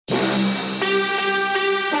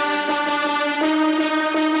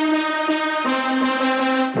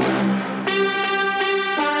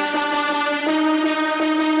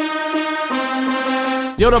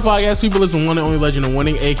Yo, the podcast people, listen, one and only legend of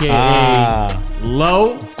winning, aka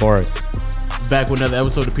Low. Of course. Back with another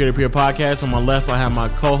episode of Peer to Peer Podcast. On my left, I have my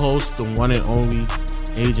co-host, the one and only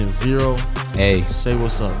Agent Zero. Hey. Say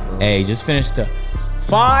what's up, bro. Hey, just finished a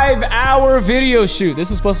 5-hour video shoot.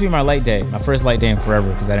 This was supposed to be my light day. My first light day in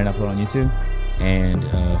forever because I didn't upload on YouTube. And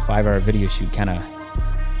a 5-hour video shoot kind of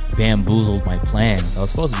bamboozled my plans. I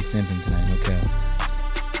was supposed to be simping tonight, okay.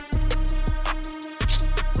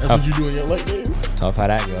 That's tough. What you do in your light days? Tough how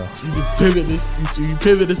that go. You just pivot this. You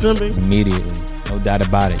pivot to simping? Immediately. No doubt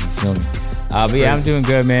about it. You feel me? But yeah, I'm doing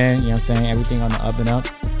good, man. You know what I'm saying? Everything on the up and up.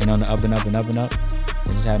 And on the up and up and up and up.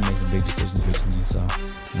 I just had to make some big decisions recently. So, you know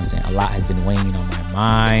what I'm saying? A lot has been weighing on my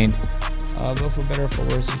mind. Go for better or for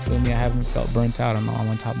worse. You feel me? I haven't felt burnt out. I'm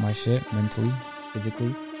on top of my shit mentally,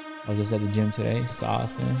 physically. I was just at the gym today,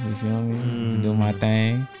 saucing. You feel me? Just doing my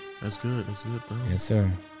thing. That's good. That's good, bro. Yes,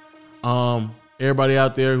 sir. Everybody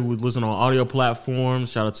out there who would listen on audio platforms,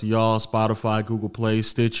 shout out to y'all, Spotify, Google Play,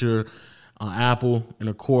 Stitcher, Apple, and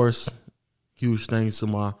of course, huge thanks to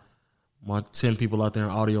my 10 people out there in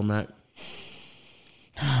Audio Mac.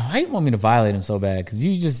 Why you want me to violate him so bad?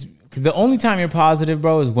 Because the only time you're positive,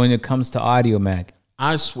 bro, is when it comes to Audio Mac.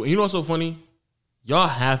 I swear, you know what's so funny? Y'all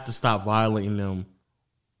have to stop violating them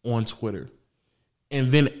on Twitter.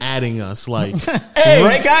 And then adding us like, hey,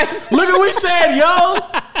 right, guys? Look at what we said, yo.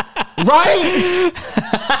 Right?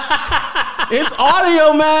 It's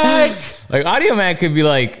Audio Mac. Like, Audio Mac could be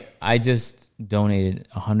like, I just donated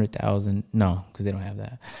 100,000. No, because they don't have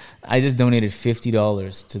that. I just donated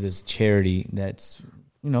 $50 to this charity that's,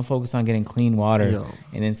 focused on getting clean water. Yo.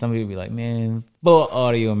 And then somebody would be like, man, full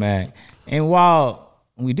Audio Mac. And while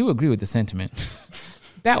we do agree with the sentiment,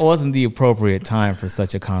 that wasn't the appropriate time for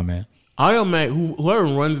such a comment. Audio Mac, whoever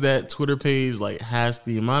runs that Twitter page, like, has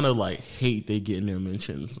the amount of like hate they get in their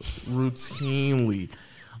mentions routinely.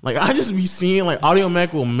 Like, I just be seeing like Audio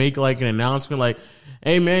Mac will make like an announcement like,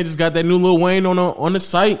 "Hey man, just got that new Lil Wayne on the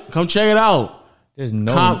site. Come check it out." There's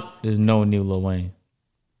no new Lil Wayne.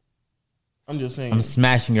 I'm just saying. I'm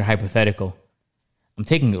smashing your hypothetical. I'm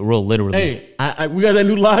taking it real literally. Hey, we got that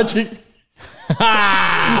new Logic on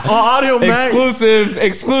Audio Mac.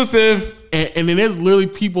 Exclusive. And then there's literally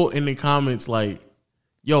people in the comments like,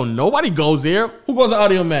 yo, nobody goes there. Who goes to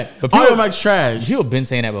Audio Mac? But Audio Mac's trash. People have been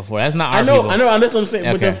saying that before. That's not our I know, people. that's what I'm saying.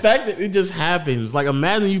 Okay. But the fact that it just happens, like,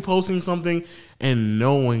 imagine you posting something and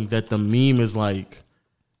knowing that the meme is like,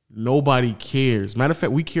 nobody cares. Matter of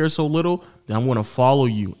fact, we care so little that I'm going to follow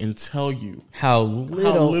you and tell you how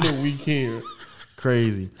little we care.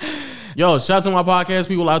 Crazy. Yo, shout out to my podcast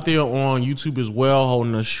people out there on YouTube as well,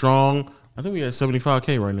 holding us strong. I think we at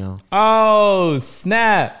 75K right now. Oh,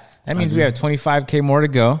 snap. That means we have 25K more to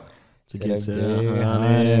go. To get to the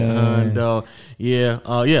 100.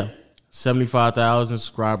 Yeah. 75,000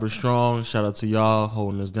 subscribers strong. Shout out to y'all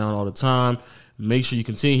holding us down all the time. Make sure you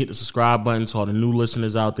continue to hit the subscribe button to all the new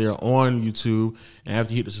listeners out there on YouTube. And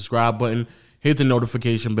after you hit the subscribe button, hit the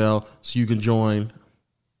notification bell so you can join.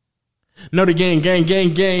 Know the gang.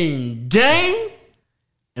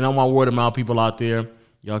 And all my word of mouth people out there,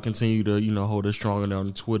 y'all continue to, hold us strong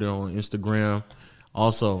on Twitter, on Instagram.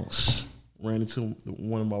 Also, ran into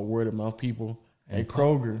one of my word of mouth people at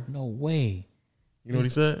Kroger. No way. You know what he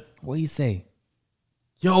said? What he say?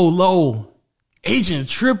 Yo, Low, Agent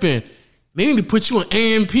tripping. They need to put you on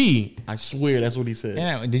AMP. I swear that's what he said.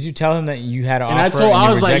 Yeah, did you tell him that you had an offer? And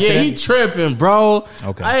I was like, yeah, he tripping, bro.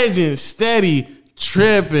 Okay. Agent steady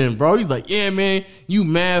tripping, bro. He's like, yeah, man, you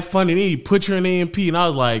mad funny. They need to put you on AMP. And I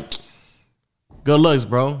was like, good looks,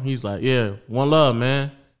 bro. He's like, yeah, one love, man.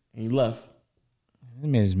 And he left. This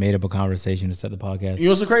man just made up a conversation to start the podcast. You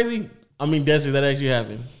know what's so crazy? I mean, that actually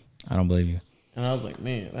happened. I don't believe you. And I was like,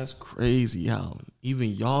 man, that's crazy how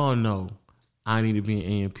even y'all know I need to be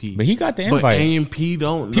in AMP. But he got the invite. But AMP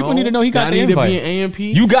don't know. People need to know he got the invite. I need to be in AMP.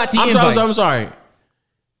 You got the invite. I'm sorry.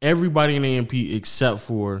 Everybody in AMP except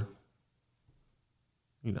for,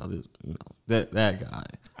 that guy.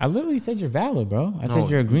 I literally said you're valid, bro. I said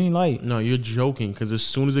you're a green light. No, you're joking because as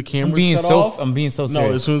soon as the camera's I'm being so serious.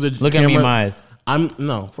 No, as soon as the Look at me in my eyes.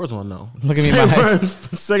 First of all, no. Look at me in my eyes.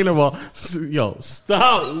 Second of all, yo,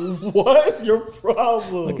 stop. What's your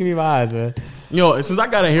problem? Look at me in my eyes, man. Yo, since I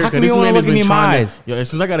got a haircut, this man has been trying to. Yo,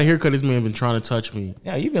 since I got a haircut, this man has been trying to touch me.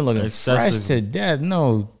 Yeah, you've been looking fresh to death.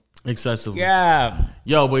 No. Excessively. Yeah.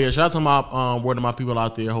 Yo, but yeah, shout out to my word of my people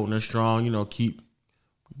out there holding us strong. Keep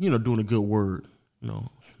doing a good word.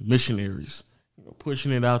 Missionaries.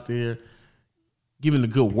 Pushing it out there. Giving the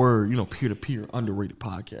good word, peer-to-peer, underrated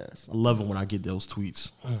podcast. I love it when I get those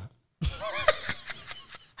tweets.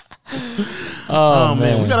 Oh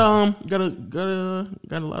man, we got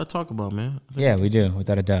a lot to talk about, man. Yeah, we do,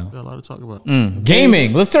 without a doubt. Got a lot to talk about.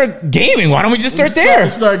 Gaming. Let's start gaming. Why don't we just start there?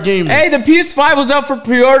 Start gaming. Hey, the PS5 was up for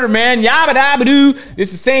pre-order, man. Yabba dabba doo.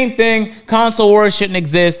 It's the same thing. Console wars shouldn't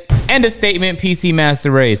exist. End of statement. PC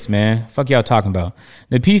master race, man. Fuck y'all talking about.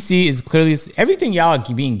 The PC is clearly everything y'all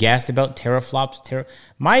are being gassed about. Teraflops.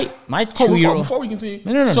 My 2-year-old. Before we continue,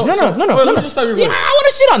 No. Let me just stop you. Yeah, I want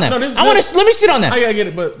to shit on that. Let me shit on that. I get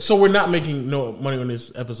it, but so we're not making no money on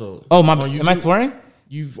this episode. Oh my! Am I swearing?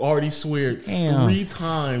 You've already sweared 3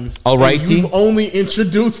 times. All right, you've only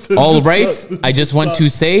introduced. All right, I just want to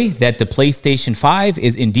say that the PlayStation 5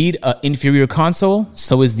 is indeed an inferior console.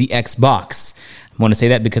 So is the Xbox. I want to say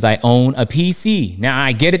that because I own a PC. Now,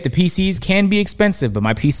 I get it. The PCs can be expensive, but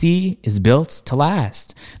my PC is built to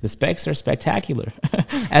last. The specs are spectacular,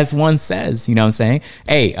 as one says. You know what I'm saying?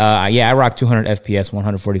 Hey, I rock 200 FPS,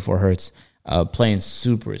 144 hertz. Playing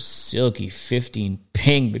super silky 15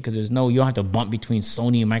 ping because you don't have to bump between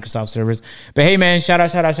Sony and Microsoft servers. But hey, man, shout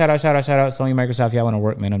out. Sony, Microsoft, y'all want to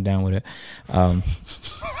work, man, I'm down with it.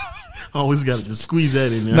 Always got to just squeeze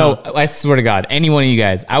that in there. No, I swear to God, any one of you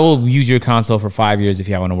guys, I will use your console for 5 years if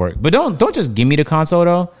y'all want to work. But don't just give me the console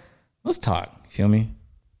though. Let's talk. Feel me?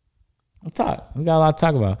 Let's talk. We got a lot to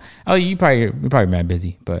talk about. Oh, you're probably mad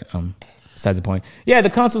busy, but besides the point. Yeah, the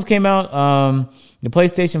consoles came out. The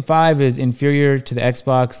PlayStation 5 is inferior to the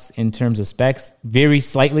Xbox in terms of specs, very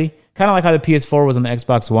slightly. Kind of like how the PS4 was on the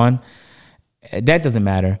Xbox One. That doesn't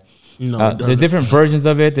matter. No, there's different versions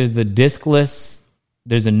of it. There's the discless.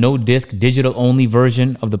 There's a no-disc, digital-only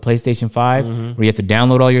version of the PlayStation 5 where you have to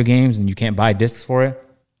download all your games and you can't buy discs for it.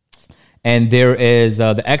 And there is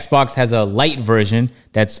the Xbox has a light version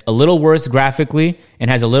that's a little worse graphically and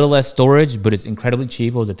has a little less storage, but it's incredibly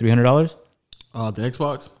cheap. What was it, $300? The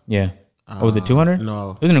Xbox? Yeah. Or was it $200?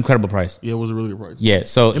 No. It was an incredible price. Yeah, it was a really good price. Yeah,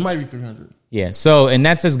 so it might be $300. Yeah, so and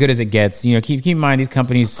that's as good as it gets. You know, keep in mind these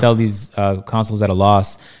companies sell these consoles at a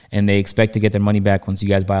loss, and they expect to get their money back once you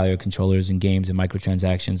guys buy all your controllers and games and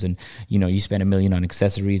microtransactions, and you know you spend $1 million on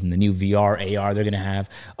accessories and the new VR, AR they're gonna have.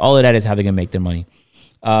 All of that is how they're gonna make their money.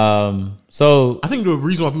 So I think the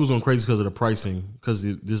reason why people's going crazy is because of the pricing. Because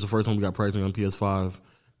this is the first time we got pricing on PS5.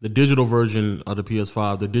 The digital version of the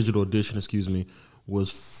PS5, the digital edition,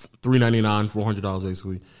 was $399, $400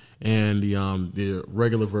 basically. And the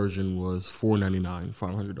regular version was $499,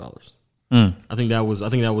 $500. I think that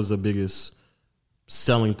was the biggest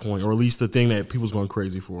selling point, or at least the thing that people's going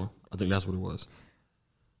crazy for. I think that's what it was.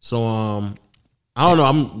 So I don't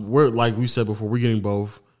know. We're like we said before, we're getting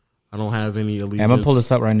both. I don't have any allegiance. I'm gonna pull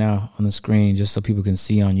this up right now on the screen just so people can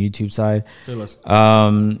see on YouTube side. Say less.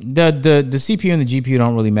 The CPU and the GPU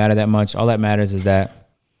don't really matter that much. All that matters is that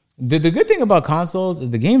the good thing about consoles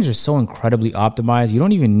is the games are so incredibly optimized. You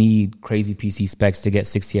don't even need crazy PC specs to get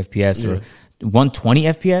 60 FPS or 120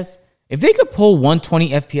 FPS. If they could pull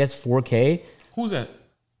 120 FPS 4K, who's that?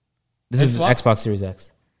 This is Xbox Series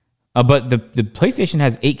X. But the PlayStation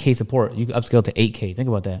has 8K support. You can upscale to 8K. Think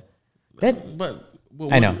about that.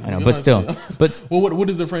 I know, but still. What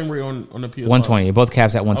is the frame rate on the PS5? 120. It both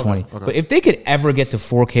caps at 120. Okay. But if they could ever get to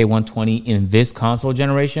 4K 120 in this console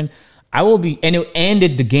generation, I will be. And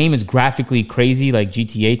the game is graphically crazy, like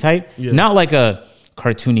GTA type, not like a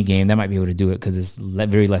cartoony game. That might be able to do it because it's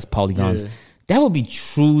very less polygons. Yeah. That would be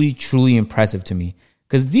truly, truly impressive to me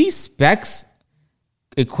because these specs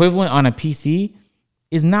equivalent on a PC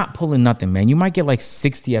is not pulling nothing, man. You might get like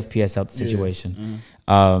 60 FPS out the situation.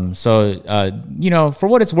 You know, for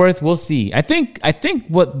what it's worth, we'll see. I think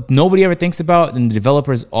what nobody ever thinks about and the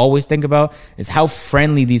developers always think about is how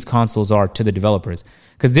friendly these consoles are to the developers.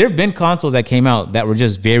 Because there have been consoles that came out that were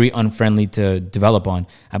just very unfriendly to develop on.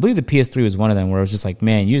 I believe the PS3 was one of them where it was just like,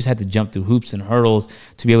 man, you just had to jump through hoops and hurdles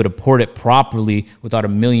to be able to port it properly without a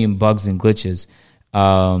million bugs and glitches.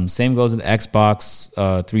 Same goes with the Xbox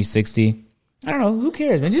 360. I don't know. Who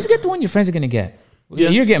cares, man? Just get the one your friends are going to get. Yeah.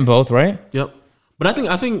 You're getting both, right? Yep. But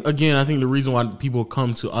I think the reason why people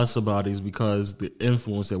come to us about it is because the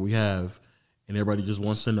influence that we have, and everybody just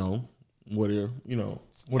wants to know what a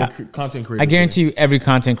content creator. I guarantee you, every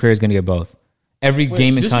content creator is going to get both. Every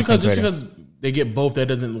gaming content creator. Just because they get both, that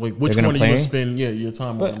doesn't like which one are you going to spend your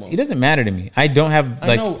time on the most. It doesn't matter to me. I don't have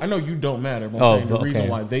like. I know you don't matter. But I'm saying the reason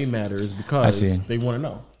why they matter is because they want to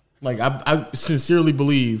know. Like I sincerely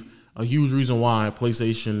believe a huge reason why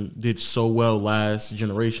PlayStation did so well last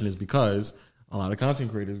generation is because a lot of content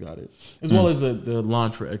creators got it, as well as the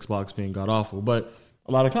launch for Xbox being god awful. But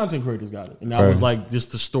a lot of content creators got it, and that was like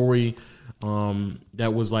just the story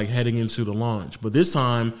that was like heading into the launch. But this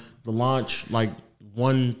time, the launch, like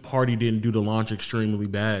one party didn't do the launch extremely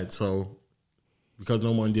bad, so because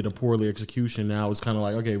no one did a poorly execution. Now it's kind of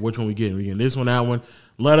like, okay, which one we getting? We getting this one, that one?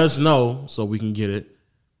 Let us know so we can get it.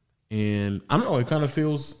 And I don't know. It kind of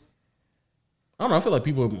feels. I don't know. I feel like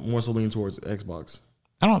people are more so leaning towards Xbox.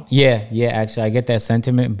 Actually, I get that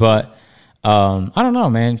sentiment, but I don't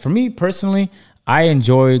know, man. For me personally, I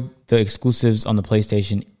enjoyed the exclusives on the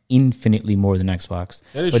PlayStation infinitely more than Xbox.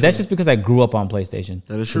 But that's just because I grew up on PlayStation.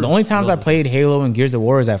 That is true. The only times I played Halo and Gears of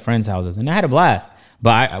War is at friends' houses, and I had a blast.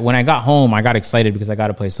 But when I got home, I got excited because I got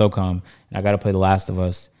to play SOCOM and I got to play The Last of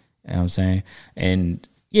Us. You know what I'm saying? And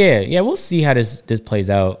yeah, we'll see how this plays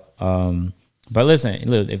out. But listen,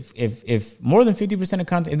 look, if more than 50% of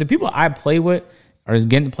content, if the people I play with are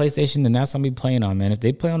getting the PlayStation, then that's something to be playing on, man. If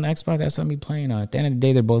they play on the Xbox, that's something to be playing on. At the end of the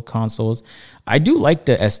day, they're both consoles. I do like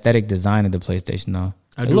the aesthetic design of the PlayStation, though.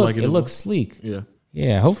 I do like it. It looks sleek.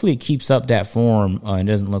 Yeah. Hopefully, it keeps up that form and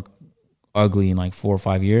doesn't look ugly in like 4 or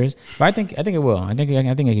 5 years. But I think it will. I think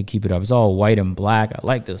I could keep it up. It's all white and black. I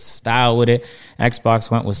like the style with it. Xbox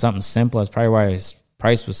went with something simple. That's probably why its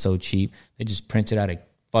price was so cheap. They just printed out a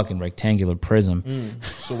fucking rectangular prism.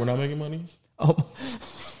 So we're not making money? Oh.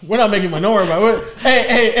 We're not making money. Don't worry about it.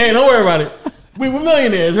 Hey, don't worry about it. We're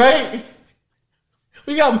millionaires, right?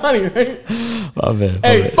 We got money, right? My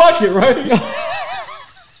bad. Fuck it, right?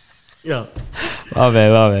 Yeah. My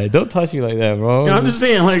bad. Don't touch me like that, bro. Yeah, I'm just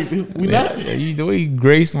saying, like, we not. The way you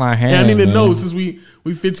grace my hand. Yeah, I need to know since we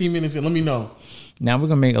 15 minutes in. Let me know. Now we're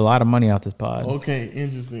gonna make a lot of money off this pod. Okay,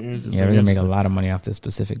 interesting. Yeah, we're gonna make a lot of money off this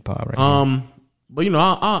specific pod right now. But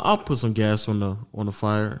I'll put some gas on the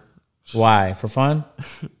fire. Why? For fun?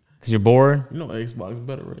 Because you're bored? Xbox is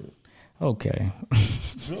better, right? Okay.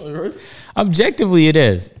 Really, right? Objectively, it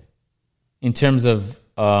is. In terms of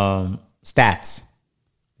stats.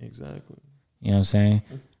 Exactly. You know what I'm saying?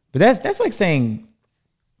 But that's like saying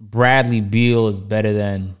Bradley Beal is better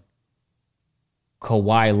than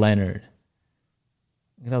Kawhi Leonard.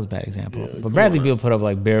 That was a bad example. Yeah, but Bradley Beal put up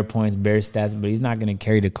like bare points, bare stats, but he's not going to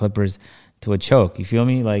carry the Clippers to a choke. You feel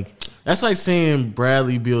me? Like that's like saying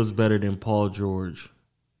Bradley Beal is better than Paul George.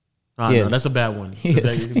 No, that's a bad one. He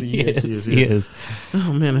is.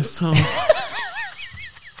 Oh man, it's tough.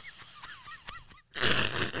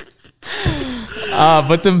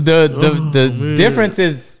 But the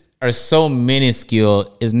differences are so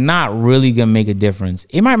minuscule. Is not really gonna make a difference.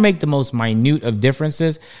 It might make the most minute of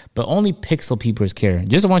differences, but only pixel peepers care.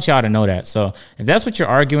 Just want y'all to know that. So if that's what you're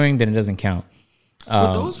arguing, then it doesn't count.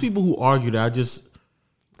 But those people who argue that, I just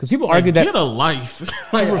because people argue that get a life.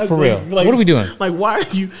 For real. Like, what are we doing? Like, why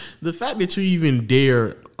are you? The fact that you even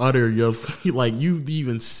dare utter your you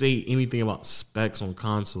even say anything about specs on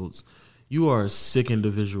consoles, you are a sick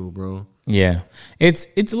individual, bro. Yeah, it's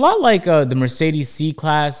a lot like the Mercedes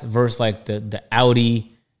C-Class versus like the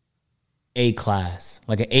Audi A-Class,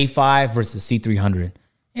 like an A5 versus C300.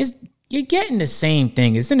 You're getting the same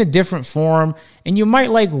thing. It's in a different form, and you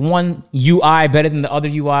might like one UI better than the other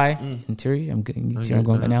UI. Interior, I'm going with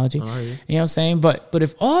the analogy. You know what I'm saying? But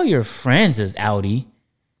if all your friends is Audi,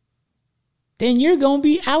 then you're gonna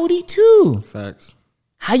be Audi too. Facts.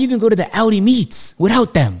 How you gonna go to the Audi meets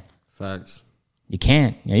without them? Facts. You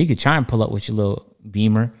can't. Yeah, you could try and pull up with your little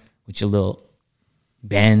Beamer, with your little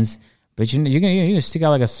Benz, but you're gonna stick out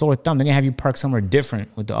like a sore thumb. They're gonna have you park somewhere different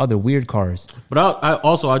with the other weird cars. But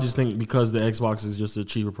I just think because the Xbox is just a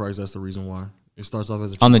cheaper price, that's the reason why it starts off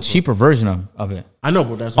as a cheaper on the price. cheaper version of it. I know,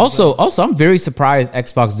 but that's also I'm very surprised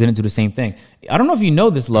Xbox didn't do the same thing. I don't know if you know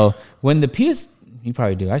this, Lo. When the PS You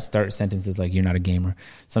probably do. I start sentences like you're not a gamer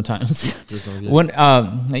sometimes. When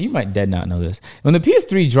now you might dead not know this. When the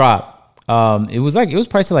PS3 dropped, it was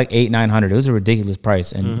priced at like $800-900. It was a ridiculous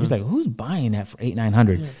price, and it was like, who's buying that for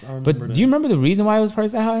 $800-900? Yes, but do you remember the reason why it was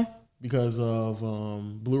priced that high? Because of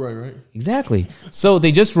Blu-ray, right? Exactly. So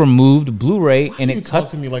they just removed Blu-ray, and it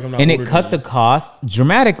cut the cost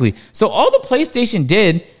dramatically. So all the PlayStation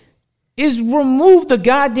did is remove the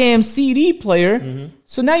goddamn CD player. Mm-hmm.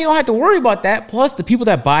 So now you don't have to worry about that. Plus the people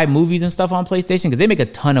that buy movies and stuff on PlayStation, because they make a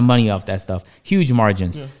ton of money off that stuff. Huge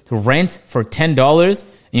margins. Yeah. To rent for $10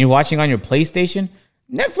 and you're watching on your PlayStation,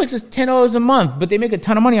 Netflix is $10 a month, but they make a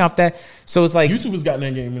ton of money off that. So it's like YouTube has gotten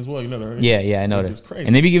that game as well. You know that, right? Yeah, I know that. Crazy.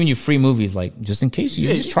 And they be giving you free movies, like just in case you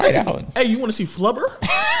just try it out. Hey, you want to see Flubber?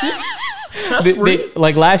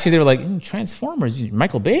 Like last year, they were like Transformers.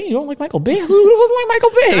 Michael Bay? You don't like Michael Bay? Who doesn't like Michael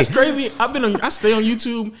Bay? That's crazy. I stay on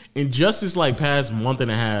YouTube, and just this like past month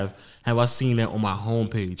and a half have I seen that on my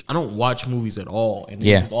homepage. I don't watch movies at all, and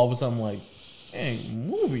just all of a sudden I'm like, hey,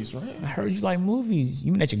 movies, right? I heard you like movies.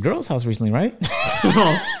 You been at your girl's house recently, right?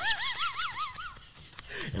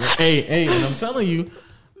 Hey, and I'm telling you,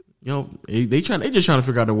 they just trying to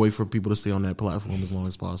figure out a way for people to stay on that platform as long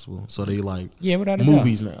as possible. So they like without a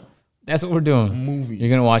movies doubt. now. That's what we're doing. Movie. You're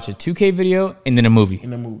gonna watch a 2K video and then a movie. In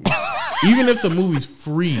the movie. Even if the movie's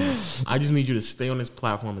free, I just need you to stay on this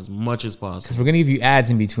platform as much as possible. Because we're gonna give you ads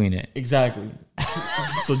in between it. Exactly.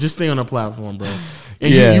 So just stay on the platform, bro.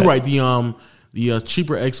 And Yeah. you're right. The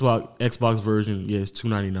cheaper Xbox version, yeah, it's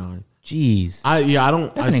 $299. Jeez.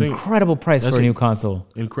 That's an incredible price for a new console.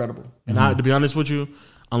 Incredible. And to be honest with you,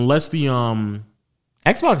 unless the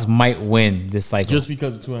Xbox might win this cycle. just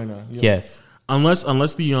because of $299. Yeah. Yes. Unless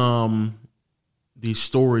the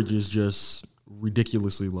storage is just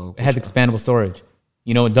ridiculously low. It has expandable storage.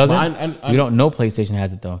 You know it doesn't? We don't know PlayStation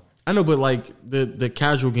has it though. I know, but like the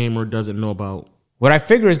casual gamer doesn't know about. What I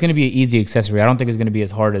figure is going to be an easy accessory. I don't think it's going to be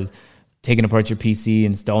as hard as taking apart your PC,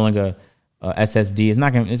 installing a SSD. It's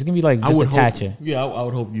not going to. It's going to be like just attach it. Yeah, I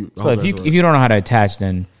would hope you. So if you don't know how to attach,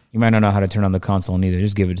 then you might not know how to turn on the console neither.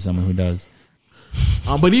 Just give it to someone who does.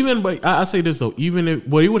 But I say this though, even if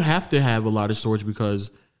it would have to have a lot of storage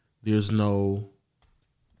because there's no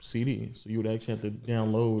CD, so you would actually have to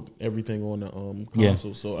download everything on the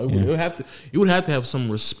console. Yeah. So it would have to have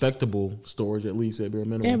some respectable storage at least at bare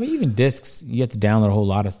minimum. Yeah, but even discs, you have to download a whole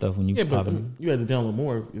lot of stuff when you pop it. You have to download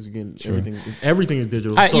more because again, everything is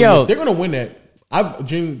digital. So they're gonna win that.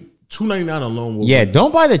 $299 alone will win.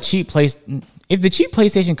 Don't buy the cheap place. If the cheap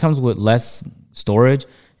PlayStation comes with less storage,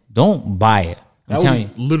 don't buy it. I'm telling you,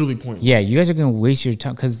 literally pointless. Yeah, you guys are gonna waste your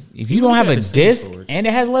time because if you don't have a disc and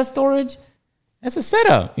it has less storage, that's a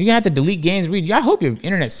setup. You're gonna have to delete games. I hope your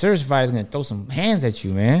internet service provider is gonna throw some hands at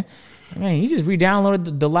you, man. Man, you just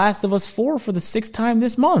re-downloaded The Last of Us 4 for the 6th time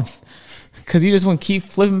this month because you just want to keep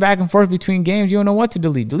flipping back and forth between games. You don't know what to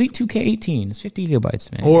delete. Delete 2K18. It's 50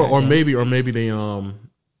 gigabytes, man. Or maybe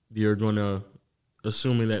they're gonna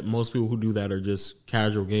assuming that most people who do that are just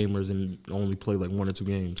casual gamers and only play like 1 or 2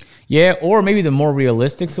 games. Yeah, or maybe the more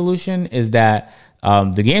realistic solution is that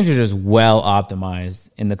the games are just well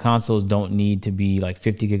optimized and the consoles don't need to be like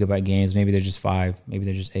 50 gigabyte games. Maybe they're just 5, maybe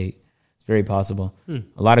they're just 8. It's very possible.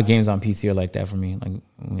 A lot of games on PC are like that for me. Like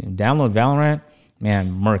download Valorant,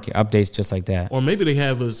 man, murky updates just like that. Or maybe they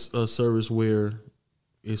have a service where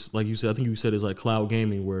it's like you said, I think you said it's like cloud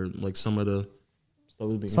gaming where like some of the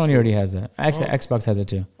Sony already has that. Actually, Xbox has it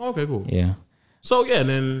too. Okay, cool. Yeah. So yeah,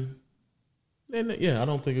 then I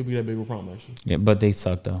don't think it'd be that big of a problem actually. Yeah, but they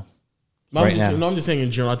suck though. I'm just saying in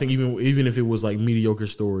general. I think even if it was like mediocre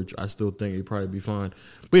storage, I still think it'd probably be fine.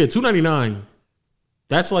 But yeah, $299.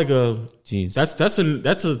 That's like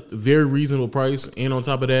that's a very reasonable price, and on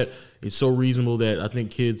top of that, it's so reasonable that I think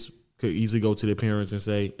kids could easily go to their parents and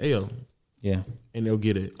say, "Hey, yo," yeah, and they'll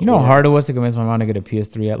get it. You know how hard it was to convince my mom to get a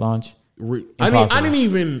PS3 at launch. I didn't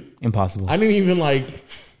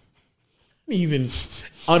even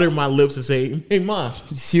utter my lips and say, "Hey, Mom,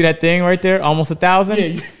 see that thing right there? Almost 1,000."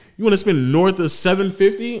 Yeah, you want to spend north of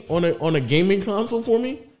 $750 on a gaming console for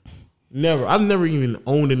me? Never. I've never even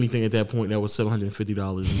owned anything at that point that was $750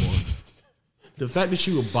 or more. The fact that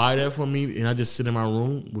she would buy that for me and I just sit in my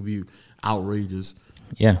room would be outrageous.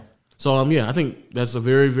 Yeah. So I think that's a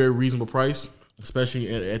very, very reasonable price,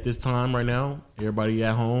 especially at this time right now. Everybody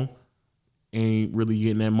at home ain't really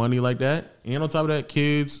getting that money like that. And on top of that,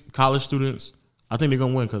 kids, college students, I think they're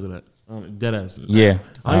gonna win because of that. Deadass. Yeah.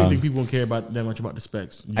 I don't even think people care that much about the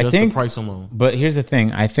specs. Just the price alone. But here's the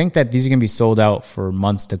thing. I think that these are gonna be sold out for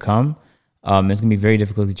months to come. It's gonna be very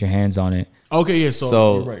difficult to get your hands on it. Okay, yeah.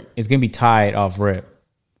 So you're right. It's gonna be tied off rip.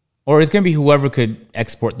 Or it's gonna be whoever could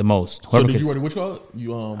export the most. So did you order which one?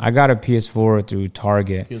 I got a PS4 through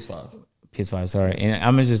Target. PS5, sorry.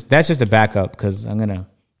 And that's just a backup because I'm gonna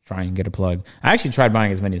try and get a plug. I actually tried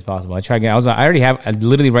buying as many as possible. I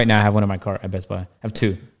literally right now I have one in my cart at Best Buy. I have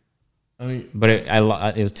 2. But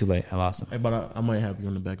it was too late. I lost them. Hey, but I might have you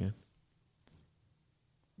on the back end.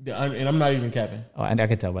 Yeah, and I'm not even capping. Oh, and I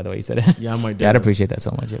could tell by the way you said it. Yeah, I might. Yeah, I'd appreciate that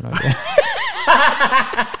so much.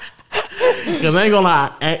 Because I ain't gonna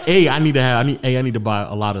lie. I need to buy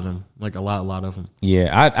a lot of them. Like a lot of them.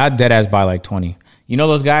 Yeah, I dead ass buy like 20. You know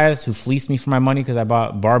those guys who fleeced me for my money because I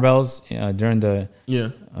bought barbells during the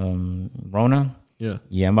Rona?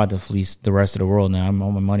 Yeah, I'm about to fleece the rest of the world now. I'm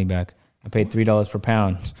on my money back. I paid $3 per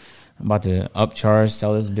pound. I'm about to upcharge,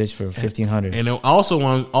 sell this bitch for $1,500. And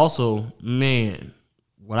also, man,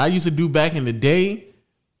 what I used to do back in the day,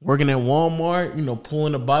 working at Walmart,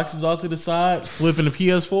 pulling the boxes off to the side, flipping the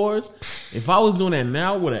PS4s. If I was doing that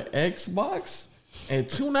now with an Xbox at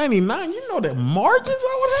 $299, you know the margins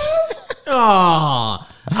I would have.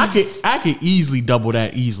 I could easily double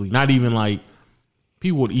that easily. Not even like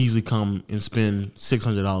people would easily come and spend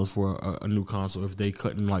 $600 for a new console if they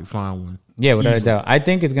couldn't like find one. Yeah, without a doubt. I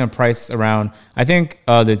think it's going to price around. I think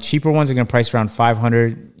the cheaper ones are going to price around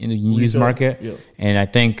 $500 in the used market, and I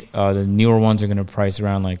think the newer ones are going to price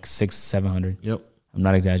around like $600-700. Yep, I'm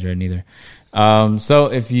not exaggerating either. So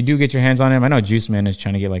if you do get your hands on him, I know Juice Man is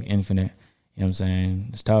trying to get like infinite. You know what I'm saying?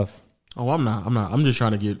 It's tough. Oh, I'm not. I'm just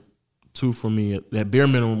trying to get 2 for me at bare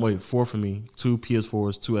minimum. Wait, 4 for me. 2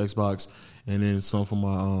 PS4s, 2 Xbox. And then some for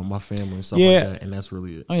my family and stuff like that. And that's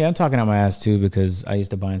really it. Oh, yeah. I'm talking out my ass, too, because I used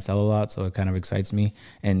to buy and sell a lot. So it kind of excites me.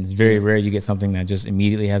 And it's very rare you get something that just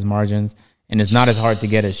immediately has margins. And it's not as hard to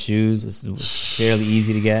get as shoes. It's fairly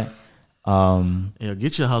easy to get. Yeah,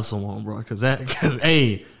 get your hustle on, bro. Because,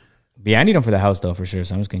 hey. But yeah, I need them for the house, though, for sure.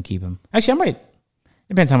 So I'm just going to keep them. Actually, I might.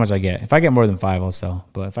 Depends how much I get. If I get more than 5, I'll sell.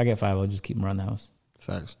 But if I get 5, I'll just keep them around the house.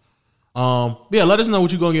 Facts. Yeah, let us know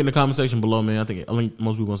what you're gonna get in the comment section below, man. I think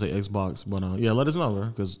most people gonna say Xbox, but yeah, let us know, bro,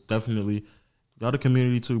 because definitely y'all the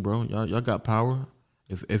community too, bro. Y'all got power.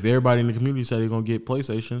 If everybody in the community said they're gonna get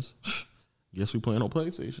PlayStations, guess we playing on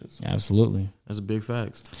PlayStations. Absolutely, that's a big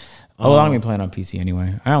fact. I'm gonna be playing on PC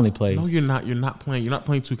anyway. I only play. No, you're not. You're not playing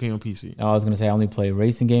 2K on PC. No, I was gonna say I only play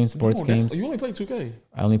racing games, sports games. You only play 2K.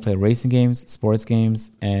 I only play racing games, sports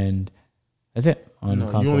games, and that's it on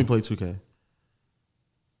console. You only play 2K.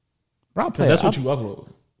 Bro, that's what you upload.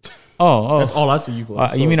 Oh, that's all I see you play.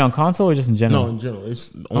 You mean on console or just in general? No, in general. It's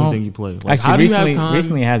the only thing you play. Like, actually,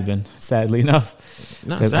 recently it has been, sadly enough.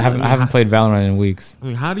 I haven't played Valorant in weeks. I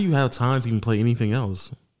mean, how do you have time to even play anything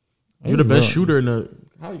else? You're the best shooter in the.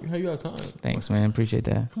 How you have time? Thanks, man. Appreciate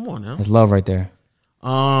that. Come on now. That's love right there.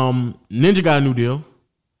 Ninja got a new deal.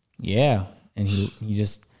 Yeah, and he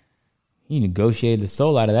negotiated the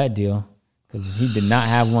soul out of that deal because he did not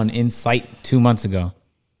have one in sight 2 months ago.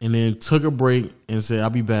 And then took a break and said, "I'll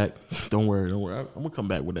be back. Don't worry. I'm gonna come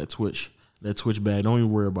back with that Twitch bag. Don't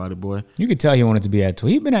even worry about it, boy." You could tell he wanted to be at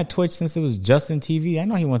Twitch. He'd been at Twitch since it was Justin TV. I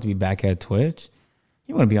know he wanted to be back at Twitch.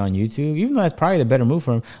 He want to be on YouTube, even though that's probably the better move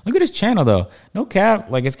for him. Look at his channel, though. No cap.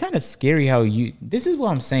 Like, it's kind of scary how this is what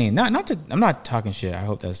I'm saying. I'm not talking shit. I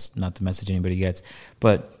hope that's not the message anybody gets.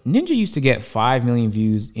 But Ninja used to get 5 million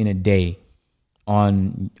views in a day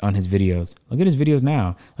on his videos. Look at his videos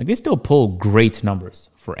now. Like, they still pull great numbers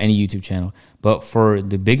for any YouTube channel. But for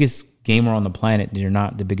the biggest gamer on the planet, they're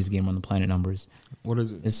not the biggest gamer on the planet numbers. What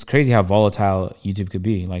is it? It's crazy how volatile YouTube could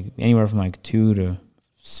be. Like, anywhere from like 2 to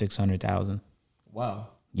 600,000. Wow.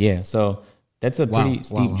 Yeah, so that's a pretty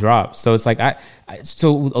steep drop. So it's like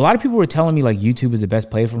so a lot of people were telling me like YouTube is the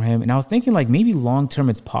best play for him, and I was thinking like maybe long term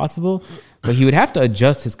it's possible, but he would have to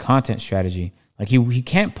adjust his content strategy. Like he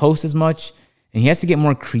can't post as much, and he has to get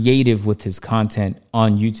more creative with his content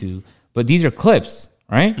on YouTube. But these are clips,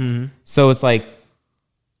 right? Mm-hmm. So it's like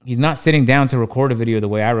he's not sitting down to record a video the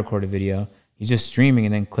way I record a video. He's just streaming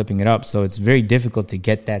and then clipping it up. So it's very difficult to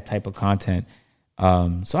get that type of content.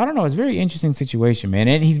 So I don't know. It's a very interesting situation, man.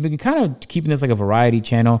 And he's been kind of keeping this like a variety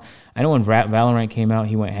channel. I know when Valorant came out,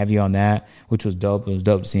 he went heavy on that, which was dope. It was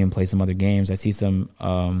dope to see him play some other games. I see some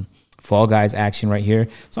Fall Guys action right here.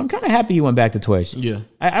 So I'm kind of happy he went back to Twitch. Yeah.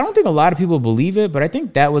 I don't think a lot of people believe it, but I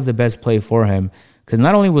think that was the best play for him. Because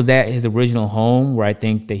not only was that his original home where I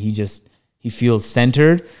think that he feels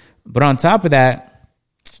centered, but on top of that,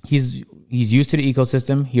 he's used to the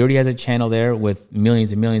ecosystem. He already has a channel there with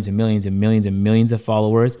millions and millions and millions and millions and millions of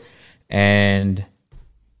followers. And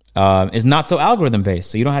it's not so algorithm based.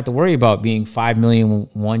 So you don't have to worry about being 5 million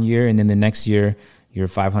one year and then the next year you're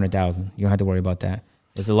 500,000. You don't have to worry about that.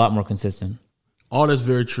 It's a lot more consistent. All that's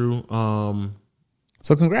very true.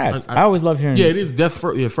 So congrats. I always love hearing. Yeah, it is.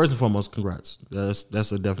 First and foremost, congrats.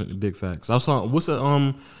 That's a definitely big fact. So I saw what's that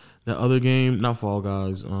other game? Not Fall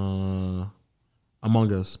Guys.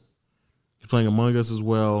 Among Us. He's playing Among Us as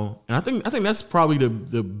well, and I think that's probably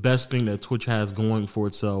the best thing that Twitch has going for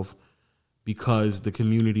itself, because the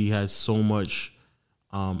community has so much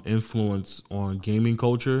influence on gaming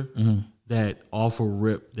culture that off a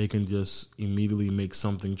rip they can just immediately make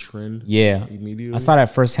something trend. Yeah, immediately. I saw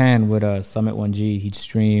that firsthand with Summit 1G. He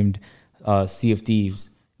streamed Sea of Thieves.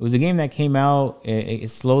 It was a game that came out. It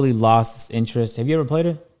slowly lost its interest. Have you ever played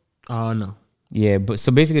it? No. Yeah, but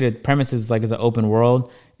so basically the premise is like it's an open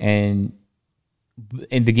world, and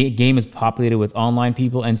the game is populated with online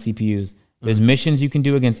people and CPUs. There's missions you can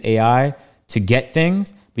do against AI to get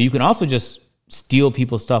things, but you can also just steal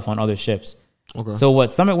people's stuff on other ships. Okay. So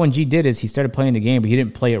what Summit 1G did is he started playing the game, but he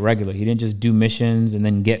didn't play it regular. He didn't just do missions and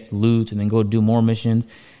then get loot and then go do more missions.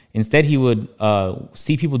 Instead, he would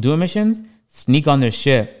see people doing missions, sneak on their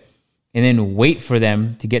ship, and then wait for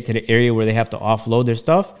them to get to the area where they have to offload their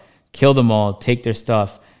stuff, kill them all, take their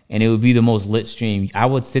stuff, and it would be the most lit stream. I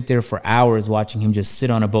would sit there for hours watching him just sit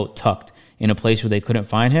on a boat tucked in a place where they couldn't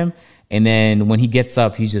find him. And then when he gets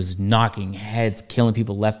up, he's just knocking heads, killing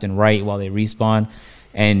people left and right while they respawn.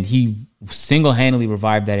 And he single-handedly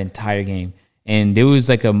revived that entire game. And there was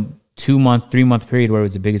like a 2-month, 3-month period where it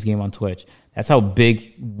was the biggest game on Twitch. That's how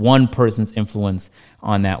big one person's influence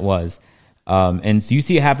on that was. And so you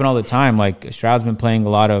see it happen all the time. Like Stroud's been playing a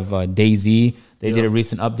lot of DayZ. They did a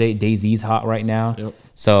recent update. DayZ's hot right now. Yep.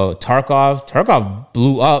 So Tarkov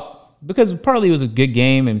blew up because partly it was a good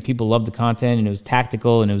game and people loved the content and it was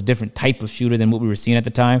tactical and it was a different type of shooter than what we were seeing at the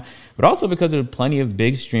time. But also because there were plenty of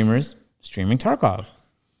big streamers streaming Tarkov.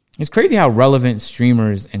 It's crazy how relevant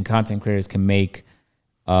streamers and content creators can make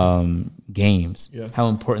games. Yeah. How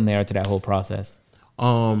important they are to that whole process.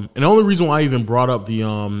 And the only reason why I even brought up the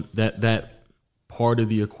that part of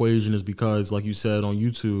the equation is because, like you said on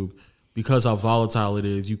YouTube, because how volatile it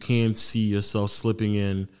is, you can see yourself slipping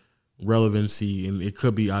in relevancy, and it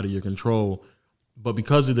could be out of your control. But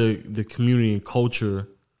because of the community and culture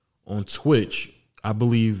on Twitch, I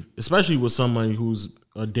believe, especially with somebody who's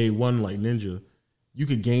a day one like Ninja, you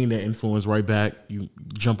could gain that influence right back. You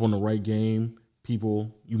jump on the right game,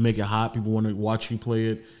 you make it hot, people want to watch you play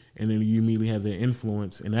it, and then you immediately have that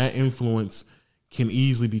influence. And that influence can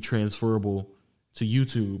easily be transferable to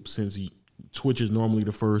YouTube, since Twitch is normally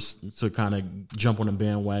the first to kind of jump on a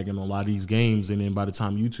bandwagon on a lot of these games. And then by the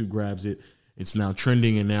time YouTube grabs it, it's now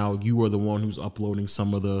trending, and now you are the one who's uploading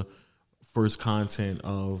some of the first content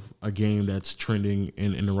of a game that's trending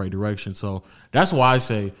in the right direction. So that's why I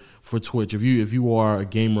say for Twitch, if you are a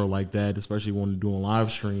gamer like that, especially when you're doing a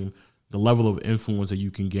live stream, the level of influence that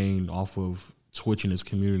you can gain off of Twitch and its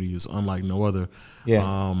community is unlike no other.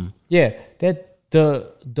 Yeah. That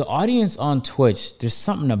the audience on Twitch, there's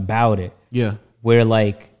something about it. Yeah. Where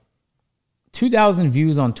like 2,000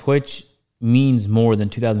 views on Twitch means more than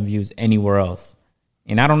 2,000 views anywhere else.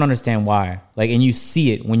 And I don't understand why. Like, and you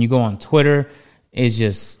see it when you go on Twitter. It's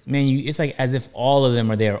just, man, it's like as if all of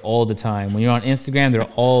them are there all the time. When you're on Instagram, they're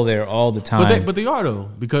all there all the time. But they are, though,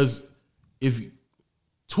 because if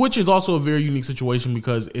Twitch is also a very unique situation,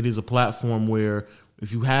 because it is a platform where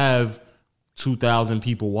if you have 2,000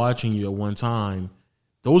 people watching you at one time,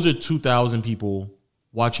 those are 2,000 people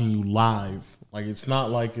watching you live. Like, it's not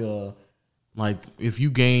like if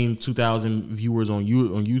you gain 2,000 viewers on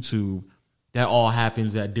YouTube, that all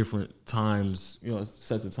happens at different times,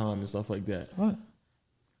 sets of time and stuff like that. What?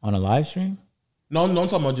 On a live stream? No, I'm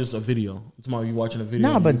talking about just a video. I'm talking about you watching a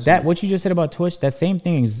video. No, but what you just said about Twitch, that same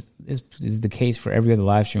thing is the case for every other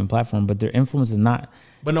live streaming platform, but their influence is not.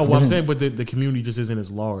 But no, what I'm saying, but the community just isn't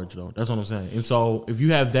as large, though. That's what I'm saying. And so if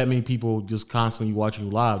you have that many people just constantly watching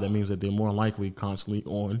you live, that means that they're more likely constantly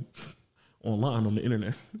online on the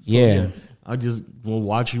internet. So, yeah. I just will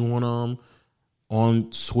watch you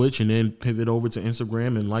on Twitch and then pivot over to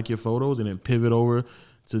Instagram and like your photos, and then pivot over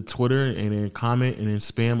to Twitter and then comment and then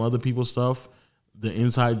spam other people's stuff. The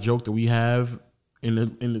inside joke that we have in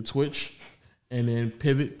the Twitch, and then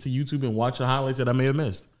pivot to YouTube and watch the highlights that I may have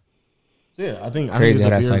missed. So yeah, I think crazy how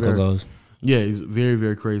that cycle goes. Yeah, it's very,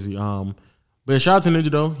 very crazy. But shout out to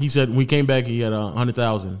Ninja though. He said when we came back, he had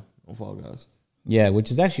 100,000 on Fall Guys. Yeah,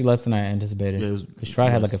 which is actually less than I anticipated. Yeah, because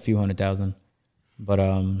Stroud had like a few 100,000. But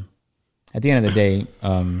at the end of the day,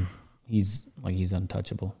 he's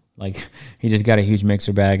untouchable. Like, he just got a huge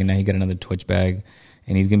mixer bag, and now he got another Twitch bag,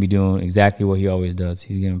 and he's gonna be doing exactly what he always does.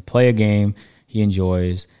 He's gonna play a game he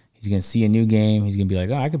enjoys. He's gonna see a new game. He's gonna be like,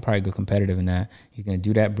 oh, I could probably go competitive in that. He's gonna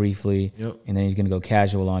do that briefly, and then he's gonna go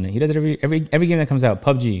casual on it. He does it every game that comes out.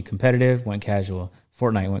 PUBG competitive, went casual.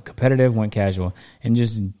 Fortnite went competitive, went casual, and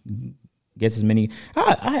just gets as many.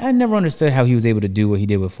 I never understood how he was able to do what he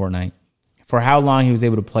did with Fortnite. For how long he was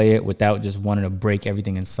able to play it without just wanting to break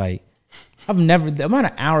everything in sight. The amount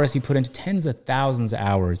of hours he put into, tens of thousands of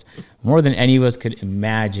hours, more than any of us could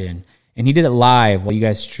imagine. And he did it live while you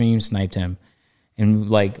guys stream sniped him. And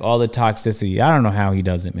like all the toxicity, I don't know how he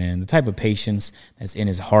does it, man. The type of patience that's in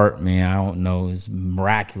his heart, man, I don't know, is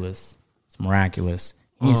miraculous. It's miraculous.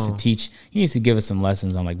 He needs to teach, he needs to give us some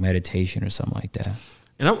lessons on like meditation or something like that.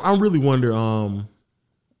 And I really wonder,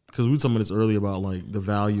 because we were talking about this earlier about like the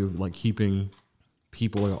value of like keeping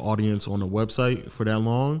people, like an audience on the website for that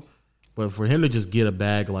long. But for him to just get a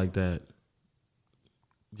bag like that,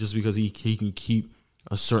 just because he can keep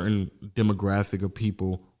a certain demographic of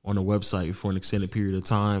people on the website for an extended period of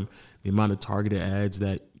time, the amount of targeted ads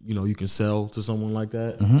that you can sell to someone like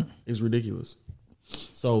that is ridiculous.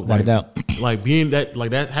 So like being that,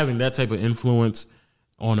 like that, having that type of influence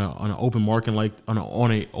on an open market, like on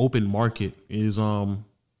a open market is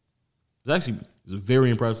actually very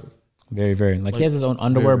impressive. Very, very. Like he has his own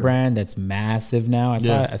underwear brand that's massive now. I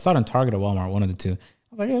saw it on Target or Walmart, one of the two.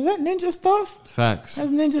 was like, is that ninja stuff? Facts.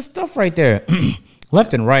 That's ninja stuff right there.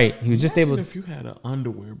 Left and right. He was just able to. If you had an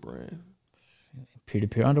underwear brand.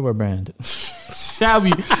 Peer-to-peer underwear brand. That'd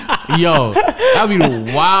be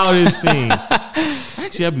the wildest thing. Actually,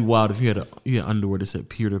 that'd be wild if you had underwear that said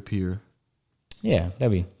peer-to-peer. Yeah,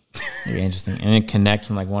 that'd be interesting. And then connect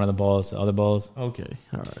from like one of the balls to other balls. Okay,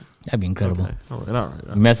 all right. That'd be incredible. Okay. All right.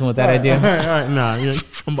 You messing with that idea? All right. Nah,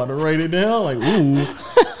 I'm about to write it down. Like, ooh.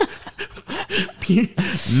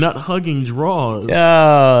 Nut hugging drawers.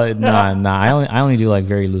 Nah. I only do like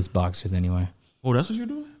very loose boxers anyway. Oh, that's what you're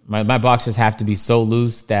doing? My boxers have to be so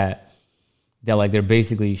loose that like they're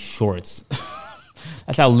basically shorts.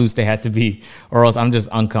 That's how loose they have to be, or else I'm just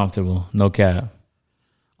uncomfortable. No cap.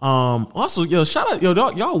 Also, shout out,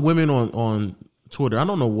 y'all women on Twitter. I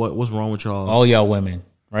don't know what's wrong with y'all. All y'all women,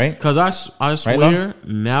 right? Because I swear, right,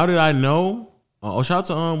 now that I know, shout out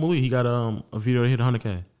to Malik. He got a video that hit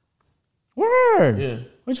 100K. Word. Yeah.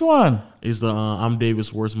 Which one? It's the I'm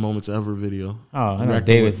Davis' worst moments ever video. Oh, I know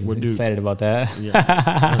Davis is excited about that. Yeah.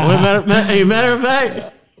 matter of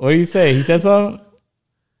fact. What do you say? He said something?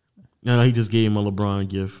 No, he just gave him a LeBron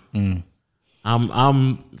gift.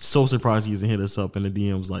 I'm so surprised he hasn't hit us up in the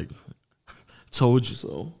DMs like, told you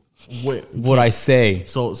so. What'd I say?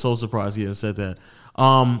 So surprised he hasn't said that.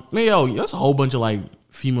 Man, there's a whole bunch of like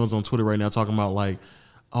females on Twitter right now talking about like,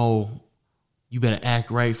 oh, you better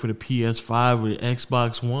act right for the PS5 or the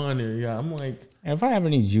Xbox One. And I'm like, if I ever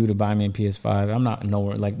need you to buy me a PS5, I'm not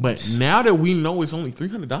nowhere like. But now that we know it's only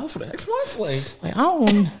 $300 for the Xbox, like I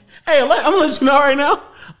don't. Hey, I'm gonna let you know right now.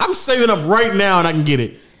 I'm saving up right now and I can get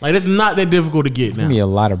it. Like it's not that difficult to get. It's gonna be a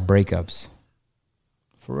lot of breakups,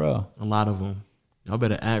 for real. A lot of them. Y'all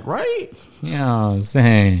better act right. You know what I'm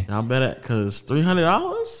saying? Y'all better, because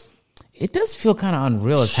 $300. It does feel kind of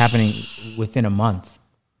unreal. It's happening within a month.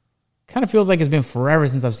 Kind of feels like it's been forever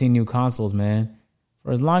since I've seen new consoles, man.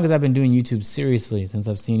 For as long as I've been doing YouTube seriously, since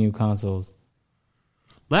I've seen new consoles.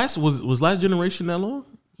 Was last generation that long?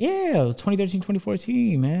 Yeah, it was 2013,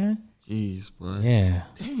 2014, man. Jeez, bro. Yeah.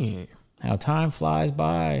 Dang. How time flies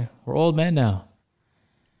by. We're old men now.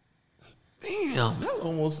 Damn, that's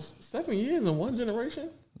almost 7 years in one generation.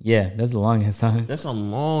 Yeah, that's the longest time. That's a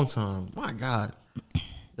long time. My God.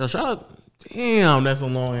 Yo, shout out. Damn, that's a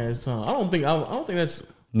long ass time. I don't think that's.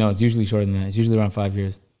 No, it's usually shorter than that. It's usually around 5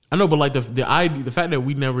 years. I know, but like the idea, the fact that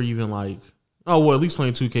we never even like, at least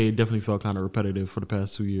playing 2K definitely felt kind of repetitive for the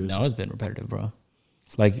past 2 years. No, it's been repetitive, bro.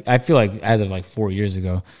 It's like, I feel like as of like 4 years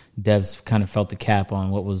ago, devs kind of felt the cap on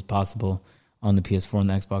what was possible on the PS4 and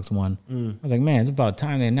the Xbox One. I was like, man, it's about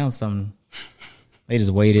time they announced something. They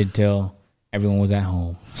just waited till everyone was at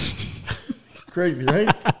home. Crazy,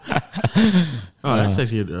 right? That's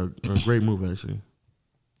actually a great move, actually.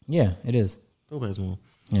 Yeah, it is. Dope ass move.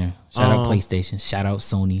 Yeah. Shout out PlayStation. Shout out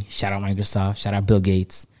Sony. Shout out Microsoft. Shout out Bill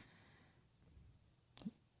Gates.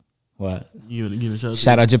 What? You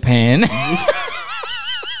shout out Japan.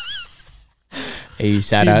 Hey,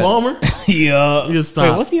 shout out Steve Ballmer. Yeah.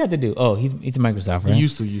 Wait, what's he have to do? Oh, he's a Microsoft, right?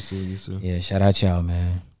 Used to. Yeah. Shout out y'all,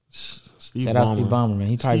 man. Shout out Steve Ballmer, man.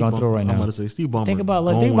 He's probably going through it right now. I'm about to say Steve Ballmer. Think about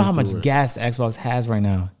how much gas Xbox has right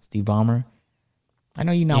now, Steve Ballmer. I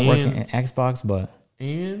know you're not working at Xbox, but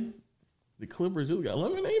and the Clippers just got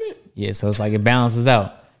eliminated. Yeah, so it's like it balances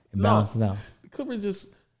out. The Clippers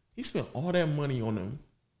he spent all that money on them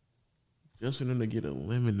just for them to get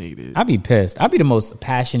eliminated. I'd be pissed. I'd be the most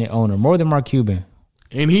passionate owner, more than Mark Cuban.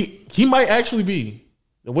 And he might actually be.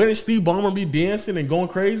 The way that Steve Ballmer be dancing and going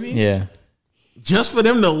crazy. Yeah. Just for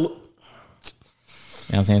them to. You know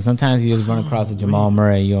what I'm saying? Sometimes you just run across a Jamal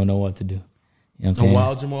Murray, you don't know what to do. You know what I'm saying? A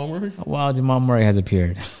wild Jamal Murray? A wild Jamal Murray has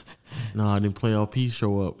appeared. Nah, then playoff P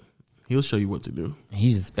show up. He'll show you what to do.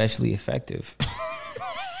 He's especially effective.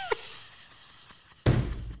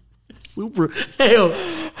 Super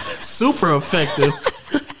effective.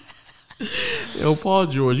 Yo, Paul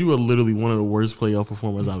George, you were literally one of the worst playoff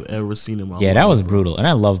performers I've ever seen in my life. Yeah, that was brutal. And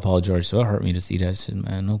I love Paul George, so it hurt me to see that shit,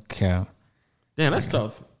 man. No cap. Damn, that's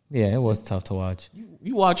tough. Yeah, it was tough to watch.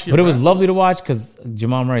 You watch it. But it was lovely to watch because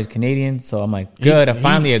Jamal Murray is Canadian, so I'm like, good.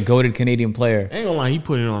 Finally a goated Canadian player. Ain't gonna lie, he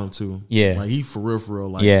put it on him too. Yeah. Like he for real.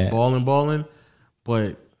 Like balling.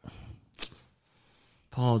 But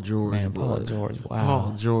Paul George. Man, Paul George, wow.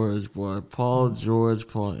 Paul George, boy.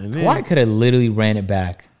 And then Kawhi could have literally ran it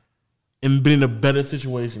back. And been in a better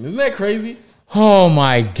situation. Isn't that crazy? Oh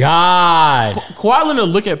my God. Kawhi Leonard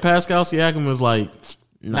look at Pascal Siakam and was like,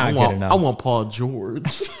 not good enough. I want Paul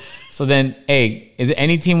George. So then, hey, is there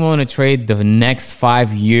any team willing to trade the next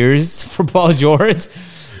 5 years for Paul George?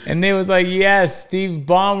 And they was like, yes, Steve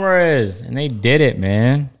Ballmer is. And they did it,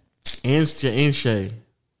 man. And Shea.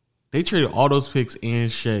 They traded all those picks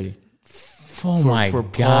and Shea for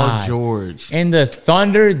Paul George. And the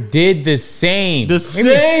Thunder did the same.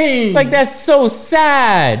 It's like, that's so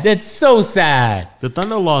sad. That's so sad. The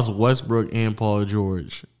Thunder lost Westbrook and Paul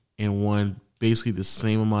George and won basically the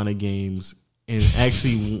same amount of games and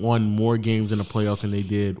actually won more games in the playoffs than they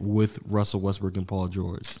did with Russell Westbrook and Paul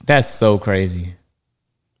George. That's so crazy.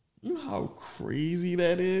 You know how crazy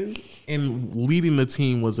that is? And leading the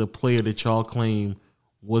team was a player that y'all claim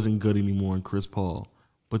wasn't good anymore in Chris Paul.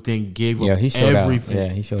 But then gave up everything. Yeah,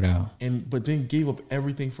 he showed out. But then gave up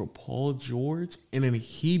everything for Paul George, and then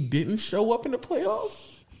he didn't show up in the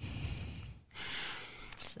playoffs.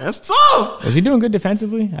 That's tough. Was he doing good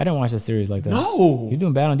defensively? I didn't watch a series like that. No, he's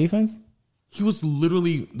doing bad on defense. He was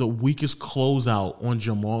literally the weakest closeout on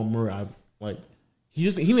Jamal Murray. He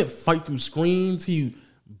didn't fight through screens. He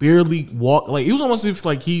barely walked. Like, it was almost as if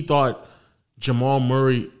like he thought Jamal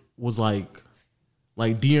Murray was like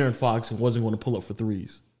De'Aaron Fox and wasn't going to pull up for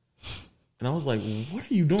threes. And I was like, what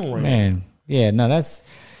are you doing right now? Yeah, no,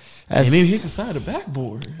 that's and then he hit the side of the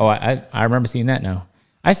backboard. Oh, I remember seeing that now.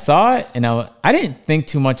 I saw it, and I didn't think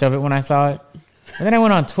too much of it when I saw it. And then I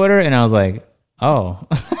went on Twitter, and I was like, oh.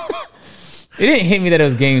 It didn't hit me that it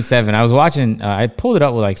was Game 7. I was watching, I pulled it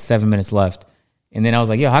up with like 7 minutes left. And then I was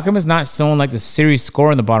like, yo, how come it's not showing like the series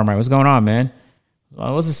score in the bottom right? What's going on, man?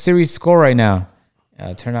 What's the series score right now?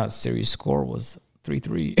 It turned out series score was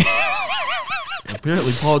 3-3.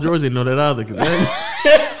 Apparently, Paul George didn't know that either.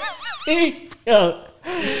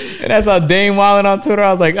 And that's how Dame wilding on Twitter.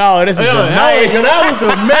 I was like, oh, this is nice. That was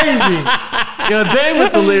amazing. Dame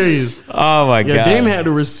was hilarious. Oh, my God. Dame had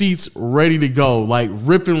the receipts ready to go, like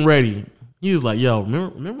ripping ready. He was like, yo,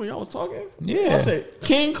 remember when y'all was talking? Yeah. I said,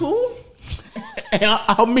 Cancun? And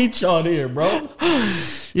I'll meet y'all there, bro.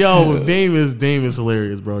 Yo, Dame is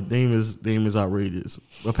hilarious, bro. Dame is outrageous.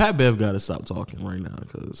 But Pat Bev got to stop talking right now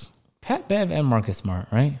because Pat Bev and Marcus Smart,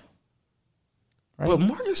 right? But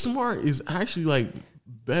Marcus Smart is actually like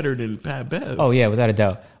better than Pat Bev. Oh yeah, without a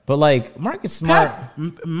doubt. But like Marcus Smart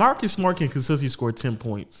can consistently score 10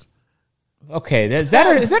 points. Okay, is that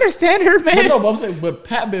our standard, man? No, but I'm saying, but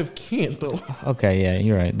Pat Bev can't though. Okay, yeah,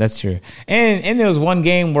 you're right. That's true. And there was one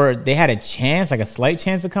game where they had a chance, like a slight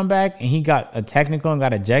chance to come back, and he got a technical and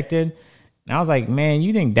got ejected. And I was like, man,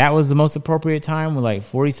 you think that was the most appropriate time with like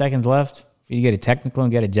 40 seconds left for you to get a technical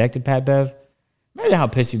and get ejected, Pat Bev? Imagine how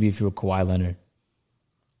pissed you'd be if you were Kawhi Leonard.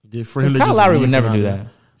 Yeah, for him, Kyle Lowry would never do that.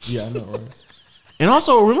 Yeah, I know, right? And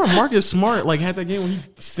also, remember Marcus Smart like had that game when he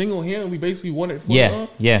single-handedly basically won it for Yeah.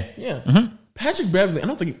 Mm-hmm. Patrick Beverley, I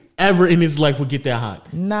don't think ever in his life would get that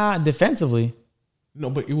hot. Nah, defensively.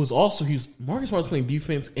 No, but it was also Marcus Smart was playing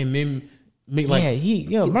defense and then made like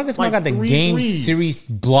Marcus Smart got the game series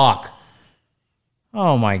block.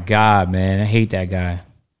 Oh my God, man, I hate that guy.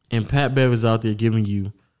 And Pat Bev is out there giving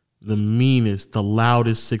you the meanest, the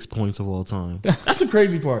loudest 6 points of all time. That's the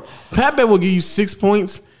crazy part. Pat Bev will give you 6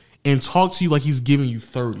 points and talk to you like he's giving you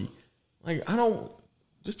 30. Like,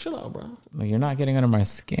 just chill out, bro. Like, you're not getting under my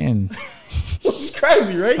skin. It's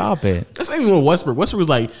crazy, right? Stop it. That's not even what Westbrook. Westbrook was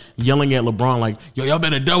like yelling at LeBron, like, yo, y'all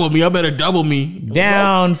better double me. Y'all better double me.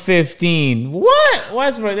 Down 15. What?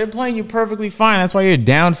 Westbrook, they're playing you perfectly fine. That's why you're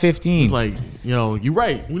down 15. It's like, yo, you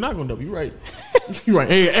right. We're not going to double. You right. You right.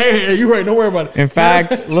 Hey, you right. Don't worry about it. In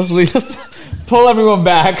fact, let's pull everyone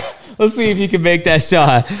back. Let's see if you can make that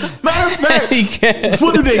shot. Matter of fact,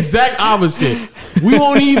 we'll do the exact opposite. We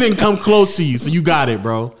won't even come close to you, so you got it,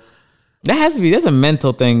 bro. That's a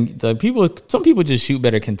mental thing. Some people just shoot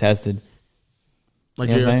better contested. Like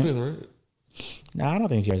J.R. Smith, right? No, I don't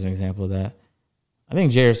think J.R.'s an example of that. I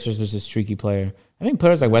think J.R. Smith was a streaky player. I think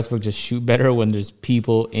players like Westbrook just shoot better when there's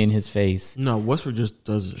people in his face. No, Westbrook just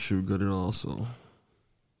doesn't shoot good at all, so.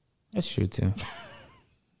 That's true, too.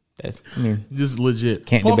 Just legit.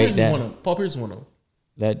 Can't Paul debate Pierce that. Paul Pierce is one of them.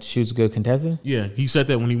 That shoots good contested? Yeah, he said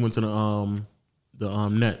that when he went to the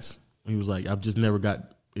Nets. He was like, I've just never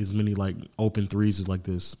got as many like open threes as like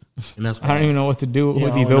this. And that's why I don't even know what to do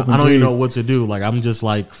with these open threes. I don't even know what to do. Like, I'm just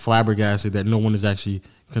like flabbergasted that no one is actually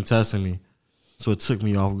contesting me. So it took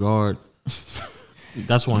me off guard.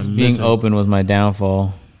 That's why I'm being open was my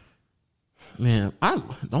downfall. Man,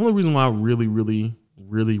 the only reason why I really, really,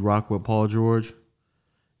 really rock with Paul George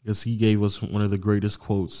is he gave us one of the greatest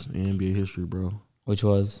quotes in NBA history, bro. Which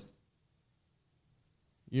was?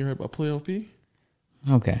 You heard about Playoff P?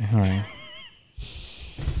 Okay, all right.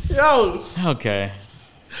 Yo! Okay.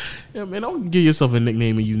 Yeah, man, don't give yourself a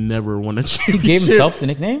nickname and you never won a championship. He gave himself the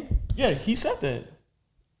nickname? Yeah, he said that.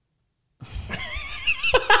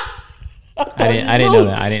 I didn't know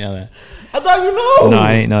that. I didn't know that. I thought you know. No,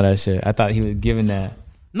 I didn't know that shit. I thought he was giving that.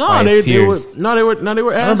 No, they were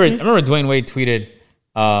asking. I remember Dwayne Wade tweeted.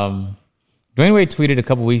 Dwayne Wade tweeted a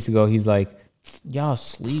couple weeks ago. He's like, y'all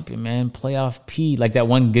sleeping, man. Playoff P. Like that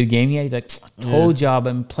one good game he had. He's like, told y'all,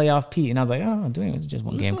 but playoff P. And I was like, oh, doing it's just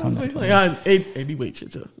one game.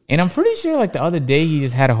 Wait. And I'm pretty sure like the other day he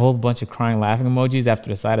just had a whole bunch of crying, laughing emojis after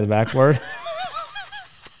the side of the backboard.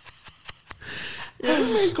 Yeah,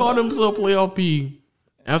 this man called himself playoff P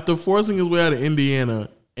after forcing his way out of Indiana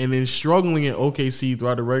and then struggling at OKC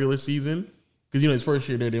throughout the regular season. Because, his first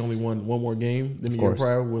year there, they only won one more game than the year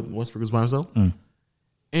prior when Westbrook was by himself. And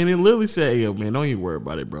it literally said, yo, man, don't even worry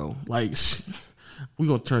about it, bro. Like, we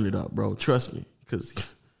going to turn it up, bro. Trust me.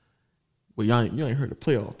 Because, you ain't heard the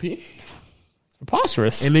playoff P. It's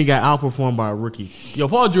preposterous. And then got outperformed by a rookie. Yo,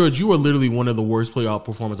 Paul George, you are literally one of the worst playoff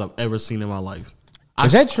performers I've ever seen in my life.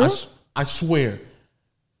 Is that true? I swear.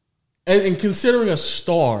 And considering a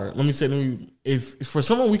star, if for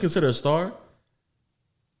someone we consider a star,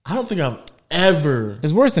 I don't think I've ever.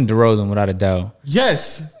 It's worse than DeRozan without a doubt.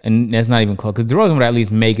 Yes. And that's not even close because DeRozan would at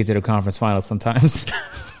least make it to the conference finals sometimes.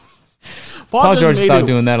 Paul George stopped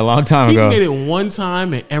doing that a long time ago. He made it one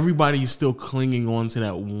time and everybody's still clinging on to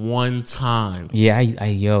that one time. Yeah,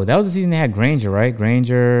 that was the season they had Granger, right?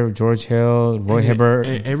 Granger, George Hill, Roy Hibbert.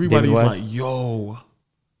 And everybody's like, yo,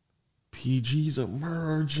 PG's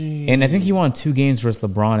emerging. And I think he won 2 games versus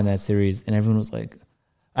LeBron in that series. And everyone was like,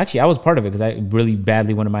 actually, I was part of it because I really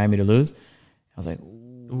badly wanted Miami to lose. I was like,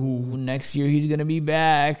 ooh, next year he's going to be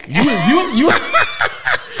back. You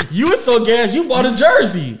were so gassed, you bought a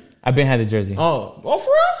jersey. I've been had the jersey. Oh,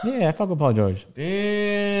 for real? Yeah, I fuck with Paul George.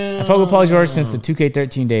 Damn. I fuck with Paul George since the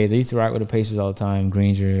 2K13 days. I used to rock with the Pacers all the time.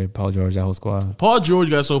 Granger, Paul George, that whole squad. Paul George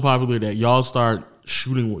got so popular that y'all start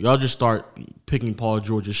shooting. Y'all just start picking Paul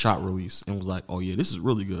George's shot release and was like, oh, yeah, this is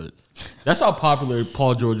really good. That's how popular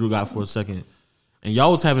Paul George got for a second. And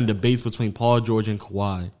y'all was having debates between Paul George and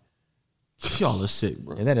Kawhi. Y'all are sick,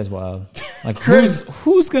 bro. Yeah, that is wild. Like,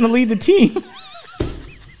 who's going to lead the team?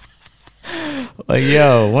 Like,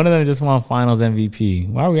 yo, one of them just won Finals MVP.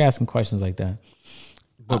 Why are we asking questions like that?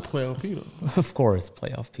 But playoff P, though. Of course,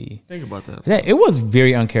 playoff P. Think about that. It was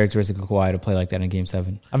very uncharacteristic of Kawhi to play like that in Game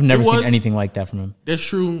 7. I've never seen anything like that from him. That's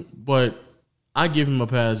true, but I give him a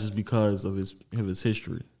pass just because of his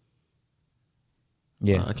history.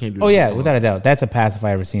 Yeah. I can't do that. Oh, yeah, without a doubt. That's a pass if I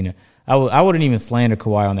ever seen it. I wouldn't even slander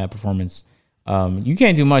Kawhi on that performance. You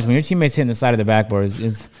can't do much when your teammates hitting the side of the backboard.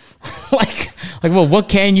 Is like, well, what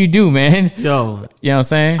can you do, man? Yo, you know what I'm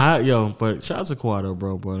saying? But shout out to Kawhi though,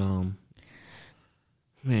 bro. But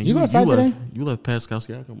man, you left Pascal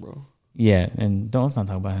Siakam, bro. Yeah, and let's not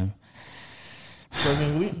talk about him.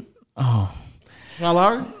 Oh, Kyle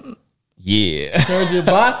Lowry. Yeah, Serge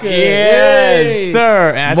Ibaka. Yes,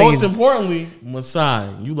 sir. And most importantly,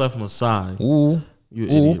 Masai. You left Masai. Ooh, you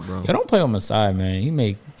idiot, bro. Yo, don't play with Masai,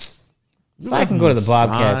 man. Masai can go to the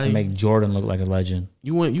Bobcats and make Jordan look like a legend.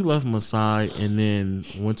 You left Masai and then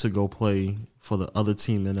went to go play for the other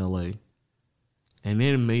team in LA, and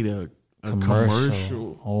then made a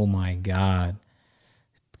commercial. Oh my God,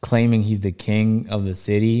 claiming he's the king of the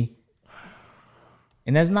city,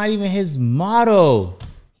 and that's not even his motto.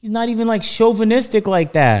 He's not even like chauvinistic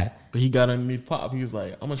like that. But he got underneath Pop. He was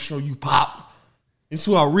like, "I'm gonna show you, Pop. It's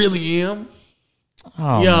who I really am."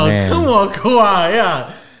 Oh, yo, man. Come on, Kawhi,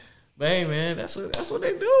 yeah. But hey, man, that's what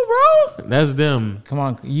they do, bro. That's them. Come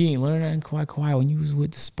on, you ain't learning nothing, Kawhi. When you was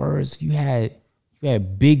with the Spurs, you had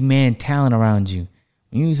big man talent around you.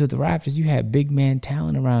 When you was with the Raptors, you had big man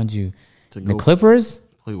talent around you. The Clippers,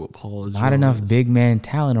 play with Paul George. Not enough big man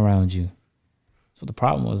talent around you. That's what the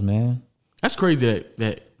problem was, man. That's crazy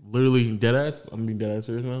that literally deadass. I'm being deadass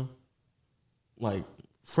serious now. Like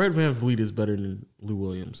Fred VanVleet is better than Lou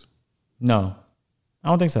Williams. No, I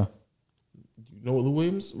don't think so. You know what Lou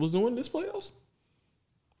Williams was doing this playoffs?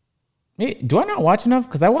 Hey, do I not watch enough?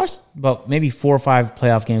 Because I watched about maybe 4 or 5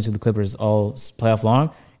 playoff games with the Clippers all playoff long.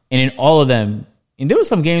 And in all of them, and there were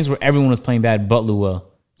some games where everyone was playing bad but Lou Will.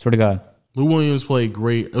 Swear to God. Lou Williams played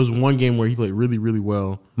great. There was one game where he played really, really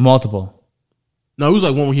well. Multiple. No, it was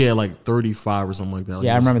like one where he had like 35 or something like that. Like,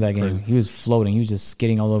 yeah, I remember that crazy game. He was floating. He was just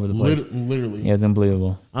skidding all over the place. Literally. Yeah, it's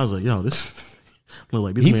unbelievable. I was like, yo, this look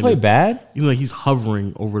like this Did man. He play bad? You like he's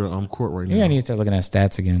hovering over the court right now. Yeah, I need to start looking at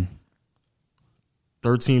stats again.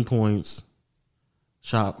 13 points.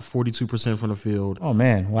 Shot 42% from the field. Oh,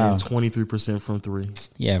 man. Wow. And 23% from 3.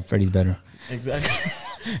 Yeah, Freddie's better. Exactly.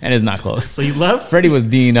 And it's not close. So he left. Freddie was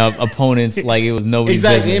D'ing up opponents like it was nobody's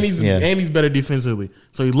exactly. business. And he's better defensively.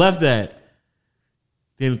 So he left that.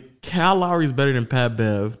 Then Kyle Lowry is better than Pat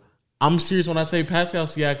Bev. I'm serious when I say Pascal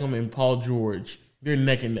Siakam and Paul George. They're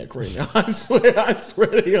neck and neck right now. I swear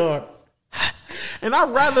they are. And I'd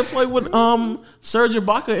rather play with Serge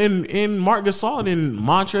Ibaka and Marc Gasol than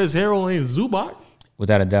Montrezl Harrell and Zubac.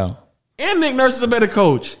 Without a doubt. And Nick Nurse is a better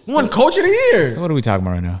coach. Won Coach of the Year. So what are we talking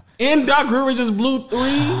about right now? And Doc Rivers just blew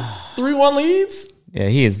 3-1 leads. Yeah,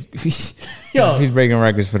 he is. He's breaking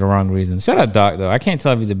records for the wrong reasons. Shout out Doc, though. I can't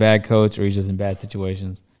tell if he's a bad coach or he's just in bad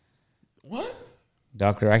situations. What?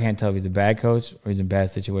 Doctor, I can't tell if he's a bad coach or he's in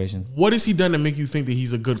bad situations. What has he done to make you think that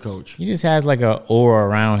he's a good coach? He just has like a aura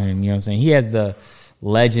around him. You know what I'm saying? He has the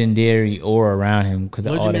legendary aura around him because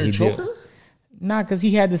of all that he did. Nah, because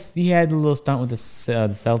he had the little stunt with the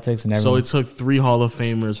Celtics and everything. So it took 3 Hall of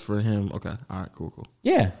Famers for him. Okay, all right, cool.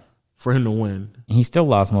 Yeah, for him to win. And he still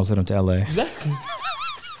lost most of them to LA. Exactly.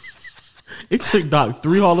 It took Doc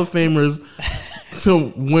 3 Hall of Famers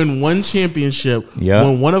to win 1 championship. Yeah.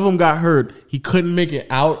 When one of them got hurt, he couldn't make it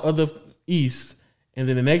out of the East. And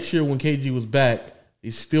then the next year when KG was back, they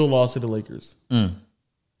still lost to the Lakers.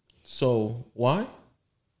 So why?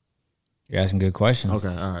 You're asking good questions.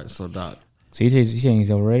 Okay, all right. So Doc. So you saying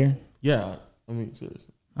he's overrated? Yeah. I mean,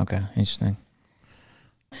 seriously. Okay, interesting.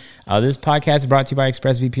 This podcast is brought to you by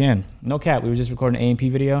ExpressVPN. No cap, we were just recording an A&P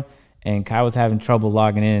video, and Kai was having trouble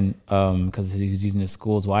logging in because he was using his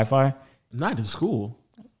school's Wi-Fi. Not in school.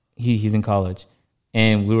 He's in college.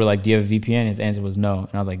 And we were like, do you have a VPN? His answer was no. And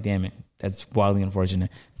I was like, damn it, that's wildly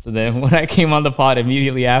unfortunate. So then when I came on the pod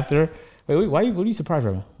immediately after, wait, what are you surprised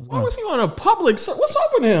about? Why was he on a public? What's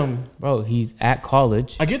up with him? Bro, he's at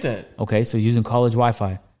college. I get that. Okay, so he's using college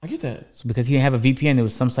Wi-Fi. I get that. So because he didn't have a VPN, there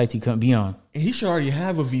was some sites he couldn't be on. And he should already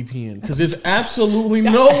have a VPN because there's absolutely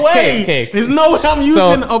no way. Okay. There's no way I'm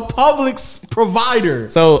using a public provider.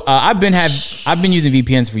 So I've been using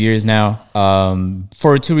VPNs for years now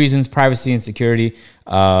for 2 reasons: privacy and security.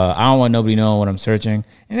 I don't want nobody knowing what I'm searching,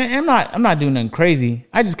 and I'm not doing nothing crazy.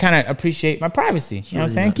 I just kind of appreciate my privacy. You know what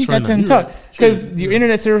I'm saying? Keep that to tuck because your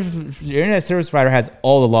internet service provider has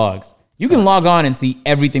all the logs. You can log on and see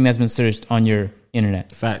everything that's been searched on your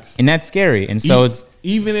internet. Facts. And that's scary. And so it's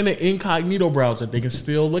even in an incognito browser, they can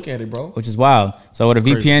still look at it, bro. Which is wild. So what a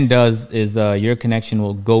VPN does is your connection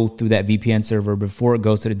will go through that VPN server before it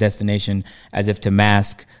goes to the destination as if to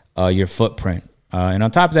mask your footprint. And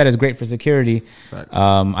on top of that, it's great for security. Facts.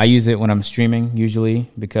 I use it when I'm streaming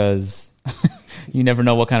usually because you never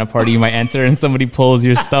know what kind of party you might enter and somebody pulls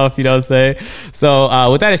your stuff, you know what I'm saying?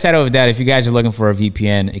 So without a shadow of a doubt, if you guys are looking for a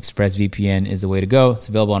VPN, ExpressVPN is the way to go. It's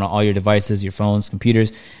available on all your devices, your phones,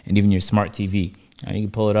 computers, and even your smart TV. You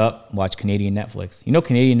can pull it up, watch Canadian Netflix. You know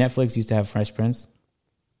Canadian Netflix used to have Fresh Prince?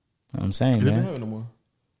 You know what I'm saying, it doesn't have it no more.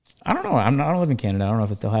 I don't know. I don't live in Canada. I don't know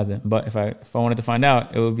if it still has it. But if I wanted to find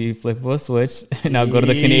out, it would be flip a switch and I'll go to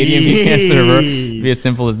the Canadian VPN server. It'd be as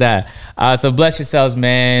simple as that. So bless yourselves,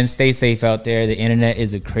 man. Stay safe out there. The internet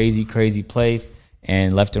is a crazy, crazy place.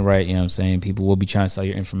 And left and right, you know what I'm saying? People will be trying to sell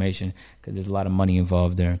your information because there's a lot of money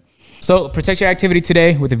involved there. So protect your activity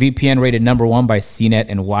today with a VPN rated #1 by CNET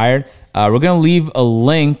and Wired. We're going to leave a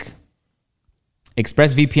link,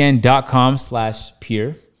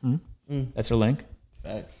 expressvpn.com/peer. That's our link.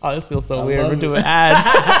 Thanks. Oh, this feels so weird. We're doing ads.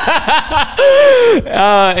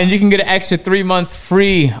 And you can get an extra 3 months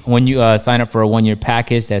free when you sign up for a 1-year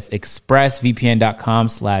package. That's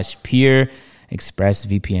expressvpn.com/peer.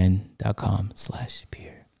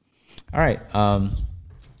 expressvpn.com/peer. All right.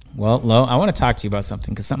 Well, Lo, I want to talk to you about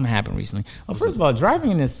something because something happened recently. Well, first of all, driving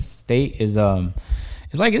in this state is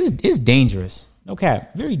it's dangerous. No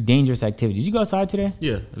cap. Very dangerous activity. Did you go outside today?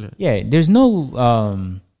 Yeah. Yeah.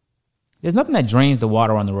 There's nothing that drains the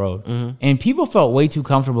water on the road. Mm-hmm. And people felt way too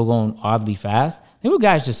comfortable going oddly fast. There were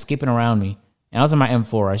guys just skipping around me. And I was on my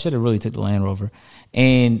M4. I should have really took the Land Rover.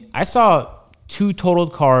 And I saw 2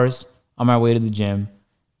 totaled cars on my way to the gym.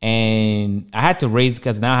 And I had to raise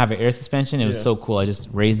because now I have an air suspension. It was so cool. I just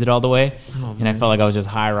raised it all the way. And I felt like I was just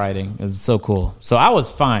high riding. It was so cool. So I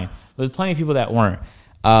was fine. But there's plenty of people that weren't.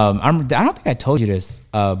 I don't think I told you this,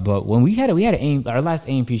 but when we had our last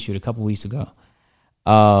A&P shoot a couple weeks ago,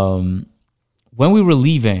 when we were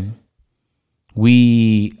leaving,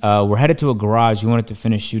 we were headed to a garage. We wanted to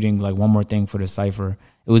finish shooting like one more thing for the Cypher.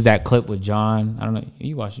 It was that clip with John. I don't know.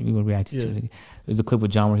 You watched it. We would react to it. It was a clip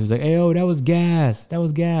with John where he was like, hey, yo, that was gas. That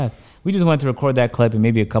was gas. We just wanted to record that clip and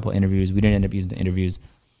maybe a couple interviews. We didn't end up using the interviews.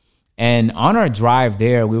 And on our drive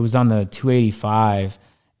there, we was on the 285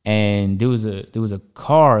 and there was a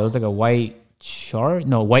car. It was like a white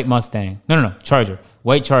Mustang. No, Charger.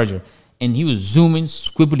 White Charger. And he was zooming,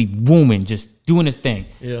 squibbly booming, just doing his thing.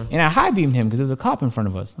 Yeah. And I high beamed him because there was a cop in front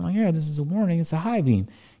of us. I'm like, yeah, this is a warning. It's a high beam.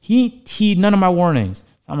 He heed none of my warnings.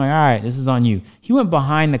 So I'm like, all right, this is on you. He went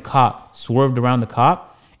behind the cop, swerved around the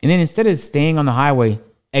cop, and then instead of staying on the highway,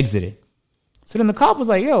 exited. So then the cop was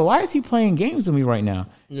like, yo, why is he playing games with me right now?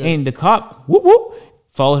 Yeah. And the cop, whoop, whoop,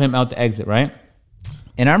 followed him out the exit, right?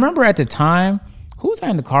 And I remember at the time, who was I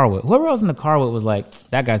in the car with? Whoever I was in the car with was like,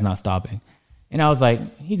 that guy's not stopping. And I was like,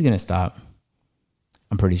 he's going to stop.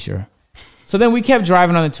 I'm pretty sure. So then we kept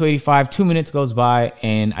driving on the 285. 2 minutes goes by,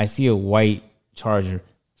 and I see a white Charger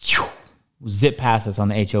zip past us on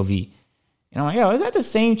the HOV. And I'm like, yo, is that the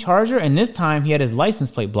same Charger? And this time he had his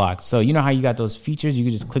license plate blocked. So you know how you got those features? You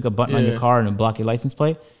could just click a button on your car and it'll block your license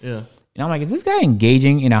plate? Yeah. And I'm like, is this guy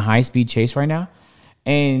engaging in a high-speed chase right now?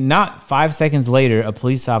 And not 5 seconds later, a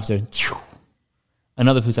police officer,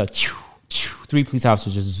 another police officer, 3 police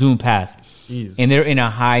officers just zoom past. Jeez. And they're in a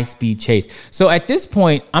high-speed chase. So at this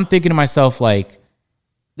point, I'm thinking to myself, like,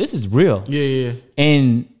 this is real. Yeah.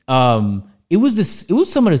 And it was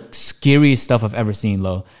some of the scariest stuff I've ever seen,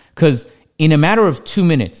 Lo. Because in a matter of 2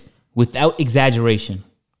 minutes, without exaggeration,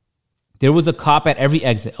 there was a cop at every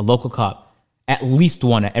exit, a local cop, at least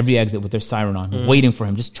one at every exit with their siren on, waiting for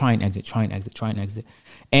him. Just try and exit.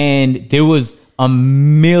 And there was a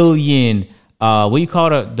million, what do you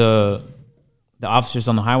call it, the officers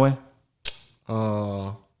on the highway?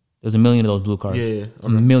 There's a million of those blue cars. Yeah. A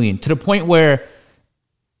million. To the point where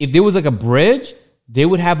if there was like a bridge, they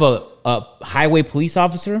would have a highway police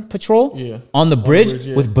officer patrol on the bridge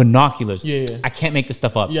with binoculars. Yeah. I can't make this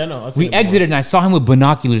stuff up. Yeah, no. We exited and I saw him with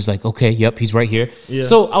binoculars like, okay, yep, he's right here. Yeah.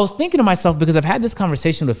 So I was thinking to myself, because I've had this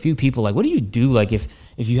conversation with a few people, like, what do you do like if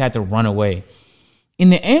you had to run away? And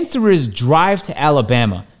the answer is drive to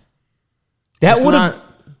Alabama. That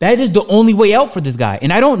is the only way out for this guy.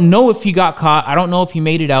 And I don't know if he got caught. I don't know if he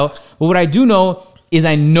made it out. But what I do know is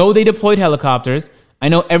I know they deployed helicopters. I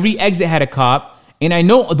know every exit had a cop. And I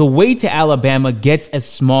know the way to Alabama gets as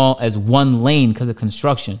small as one lane because of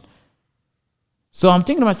construction. So I'm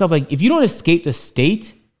thinking to myself, like, if you don't escape the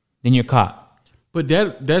state, then you're caught. But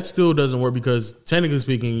that still doesn't work, because technically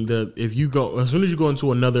speaking, if you go, as soon as you go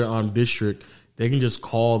into another district, they can just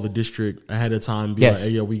call the district ahead of time, be like, hey,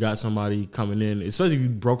 yo, we got somebody coming in. Especially if you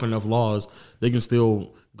broke enough laws, they can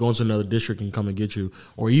still go into another district and come and get you.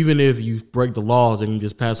 Or even if you break the laws, they can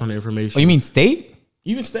just pass on the information. Oh, you mean state?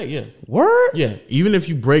 Even state, yeah. Word? Yeah. Even if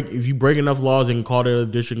you break enough laws, they can call the other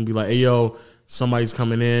district and be like, hey, yo, somebody's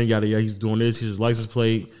coming in, he's doing this, here's his license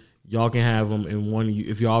plate. Y'all can have him, and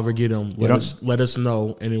if y'all ever get him, let us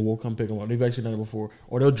know, and then we'll come pick him up. They've actually done it before.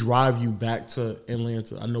 Or they'll drive you back to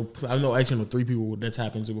Atlanta. I know actually 3 people that's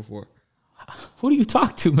happened to before. Who do you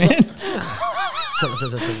talk to, man?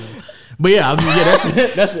 But yeah,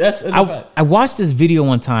 that's a fact. I watched this video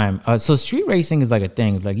one time. So street racing is like a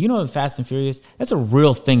thing. Like, you know, Fast and Furious, that's a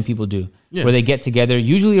real thing people do. Yeah. Where they get together,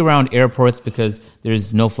 usually around airports, because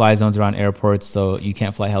there's no fly zones around airports, so you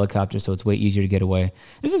can't fly helicopters, so it's way easier to get away.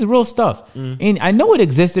 This is real stuff. And I know it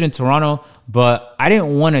existed in Toronto, but I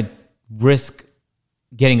didn't want to risk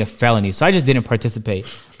getting a felony, so I just didn't participate.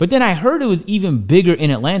 But then I heard it was even bigger in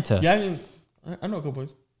Atlanta. Yeah, I know a couple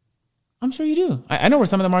places. I'm sure you do. I know where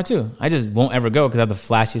some of them are too. I just won't ever go because I have the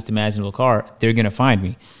flashiest imaginable car. They're gonna find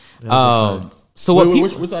me. So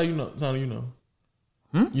which side you know? Town you know?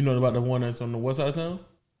 You know about the one that's on the west side of town?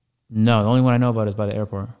 No, the only one I know about is by the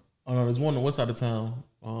airport. Oh no, there's one on the west side of town,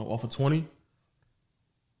 off of 20.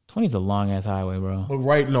 20 is a long ass highway, bro. But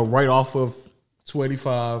right off of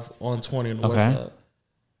 285 on 20 on the west side,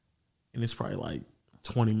 and it's probably like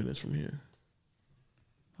 20 minutes from here.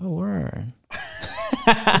 Oh, word.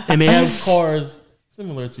 And they have cars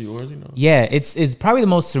similar to yours, you know. Yeah, it's probably the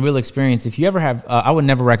most surreal experience. If you ever have, I would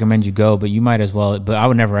never recommend you go, but you might as well. But I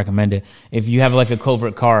would never recommend it. If you have like a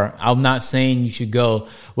covert car, I'm not saying you should go.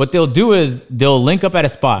 What they'll do is they'll link up at a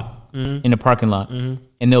spot in the parking lot, and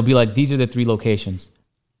they'll be like, these are the 3 locations.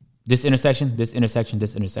 This intersection, this intersection,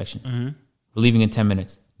 this intersection. We're leaving in 10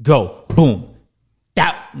 minutes. Go. Boom.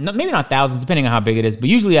 Maybe not thousands, depending on how big it is, but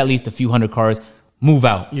usually at least a few hundred cars move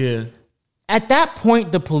out. Yeah. At that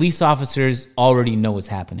point, the police officers already know what's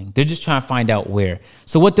happening. They're just trying to find out where.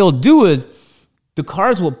 So what they'll do is the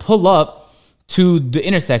cars will pull up to the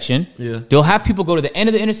intersection. Yeah. They'll have people go to the end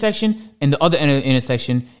of the intersection and the other end of the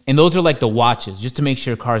intersection. And those are like the watches, just to make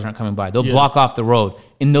sure cars aren't coming by. They'll block off the road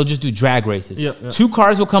and they'll just do drag races. 2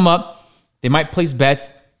 cars will come up. They might place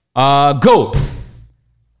bets. Go.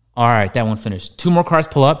 All right, that one finished. 2 more cars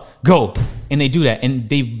pull up, go. And they do that. And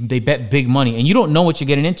they bet big money. And you don't know what you're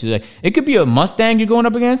getting into. Like, it could be a Mustang you're going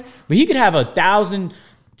up against, but he could have 1,000,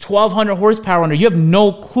 1,200 horsepower under. You have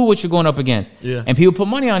no clue what you're going up against. Yeah. And people put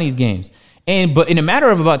money on these games. But in a matter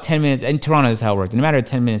of about 10 minutes, in Toronto, this is how it worked. In a matter of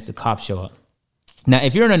 10 minutes, the cops show up. Now,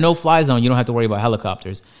 if you're in a no-fly zone, you don't have to worry about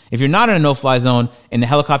helicopters. If you're not in a no-fly zone and the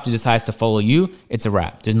helicopter decides to follow you, it's a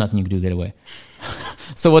wrap. There's nothing you can do to get away.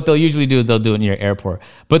 So what they'll usually do is they'll do it near airport.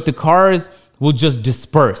 But the cars will just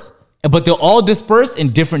disperse. But they'll all disperse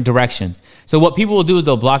in different directions. So what people will do is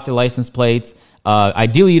they'll block their license plates.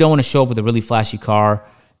 Ideally, you don't want to show up with a really flashy car,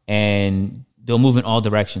 and they'll move in all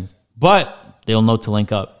directions. But they'll know to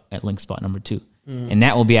link up at link spot number 2. And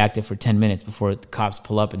that will be active for 10 minutes before the cops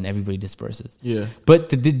pull up and everybody disperses. Yeah. But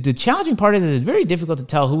the challenging part is it's very difficult to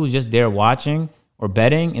tell who was just there watching or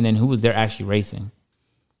betting and then who was there actually racing.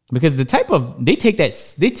 Because the type of, they took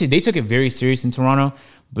it very serious in Toronto,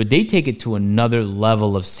 but they take it to another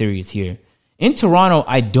level of serious here. In Toronto,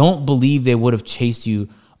 I don't believe they would have chased you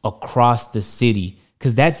across the city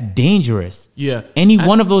because that's dangerous. Yeah. Any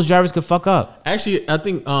one of those drivers could fuck up. Actually, I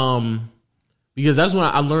think because that's when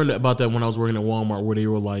I learned about that when I was working at Walmart, where they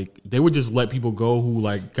were like, they would just let people go who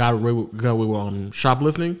like got away with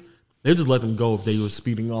shoplifting. They would just let them go if they were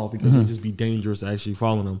speeding off because it would just be dangerous to actually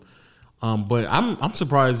follow them. But I'm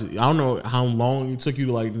surprised. I don't know how long it took you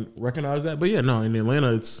to like recognize that, but yeah, no, in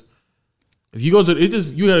Atlanta, it's if you go to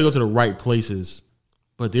you got to go to the right places.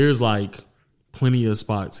 But there's like plenty of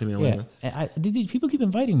spots in Atlanta. Yeah, people keep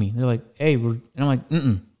inviting me. They're like, "Hey," and I'm like,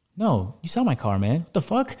 "No, you saw my car, man. What the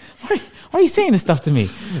fuck? Why are you saying this stuff to me?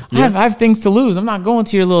 Yeah. I have things to lose. I'm not going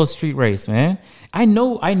to your little street race, man." I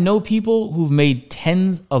know people who've made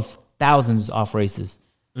tens of thousands off races,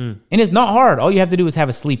 and it's not hard. All you have to do is have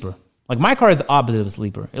a sleeper. Like my car is the opposite of a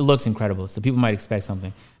sleeper. It looks incredible, so people might expect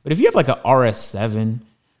something. But if you have like a RS7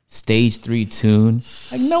 stage 3 tune,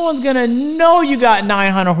 like no one's gonna know you got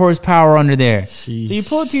 900 horsepower under there. Sheesh. So you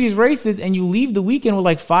pull it to these races and you leave the weekend with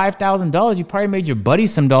like $5,000. You probably made your buddy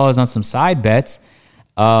some dollars on some side bets,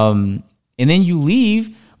 and then you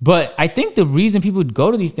leave. But I think the reason people would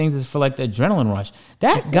go to these things is for like the adrenaline rush.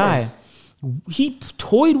 That guy, he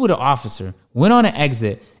toyed with an officer, went on an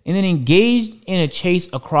exit, and then engaged in a chase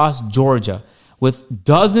across Georgia with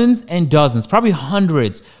dozens and dozens, probably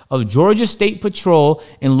hundreds of Georgia State Patrol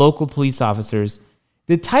and local police officers.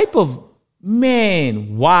 The type of,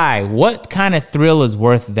 man, why? What kind of thrill is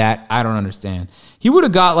worth that? I don't understand. He would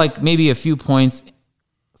have got like maybe a few points,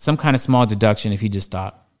 some kind of small deduction if he just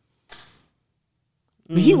stopped.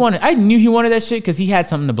 But I knew he wanted that shit because he had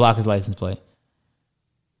something to block his license plate.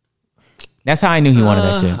 That's how I knew he wanted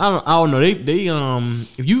that shit. I don't know. They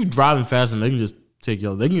if you driving fast enough, they can just take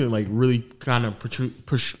you. They can like really kind of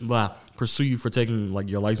pursue you for taking like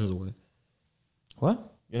your license away.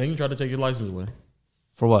 What? Yeah, they can try to take your license away.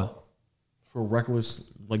 For what? For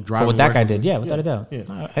reckless like driving. For what that guy did, yeah, without a doubt.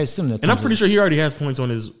 Yeah. I assume that. And I'm pretty sure he already has points on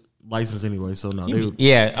his license anyway. So no,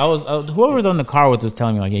 I was whoever was on the car with was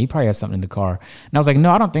telling me like, yeah, he probably has something in the car, and I was like,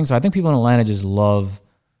 no, I don't think so. I think people in Atlanta just love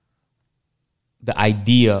the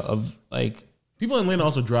idea of like people in Atlanta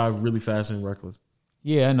also drive really fast and reckless.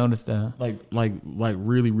 Yeah, I noticed that. Like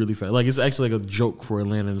really, really fast. Like it's actually like a joke for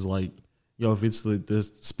Atlantans. Like, yo, if it's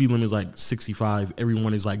the speed limit is like 65,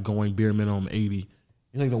 everyone is like going bare minimum 80.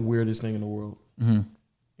 It's like the weirdest thing in the world. Mm-hmm.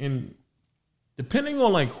 And depending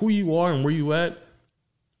on like who you are and where you at,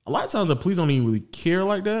 a lot of times the police don't even really care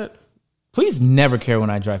like that. Police never care when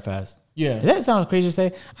I drive fast. Yeah, that sounds crazy to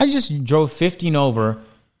say. I just drove 15 over,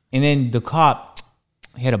 and then the cop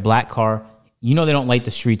had a black car. You know they don't light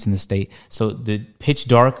the streets in the state. So the pitch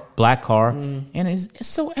dark, black car, and it's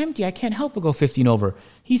so empty. I can't help but go 15 over.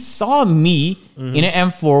 He saw me in an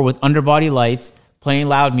M4 with underbody lights, playing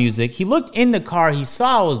loud music. He looked in the car. He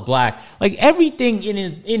saw it was black. Like everything in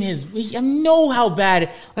his. I know how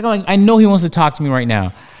bad. Like I know he wants to talk to me right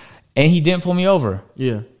now, and he didn't pull me over.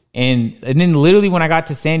 Yeah. And then literally when I got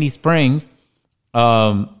to Sandy Springs,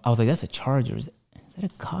 I was like, "That's a Charger. Is that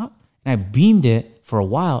a cop?" And I beamed it for a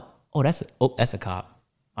while. That's a cop.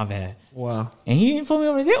 My bad. Wow. And he didn't pull me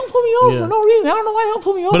over. They don't pull me over for no reason. I don't know why they don't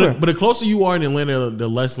pull me over. But the closer you are in Atlanta, the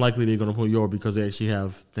less likely they're going to pull you over because they actually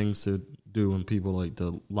have things to do and people like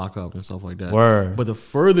to lock up and stuff like that. Word. But the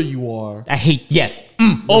further you are, I hate. Yes.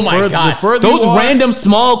 Oh my god. Those random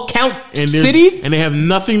small cities, and they have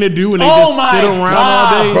nothing to do and they just sit around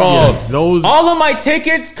all day, bro. Yeah, all of my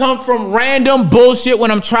tickets come from random bullshit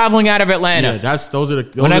when I'm traveling out of Atlanta. Yeah, those are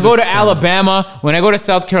the. When I go to Alabama, when I go to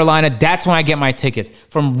South Carolina, that's when I get my tickets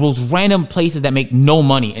from those random places that make no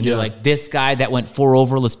money, and they're like, this guy that went 4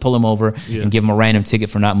 over, let's pull him over and give him a random ticket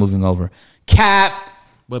for not moving over. Cap.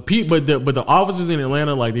 But the officers in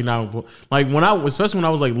Atlanta, like they not like especially when I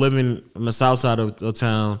was like living on the south side of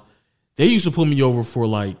town, they used to pull me over for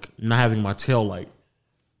like not having my tail light,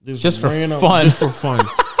 just for fun.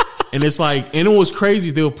 And it's like, and it was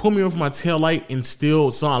crazy. They would pull me over for my tail light, and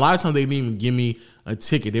still, so a lot of times they didn't even give me a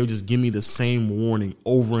ticket. They would just give me the same warning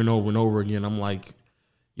over and over and over again. I'm like,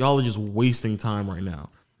 y'all are just wasting time right now.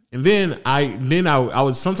 And then I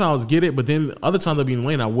would sometimes get it, but then other times I'd be in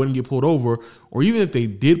lane, I wouldn't get pulled over. Or even if they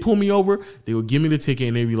did pull me over, they would give me the ticket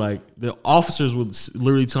and they'd be like, the officers would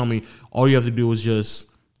literally tell me, all you have to do is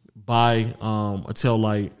just buy a tail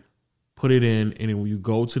light, put it in, and then when you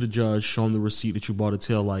go to the judge, show them the receipt that you bought a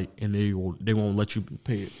tail light, and they won't let you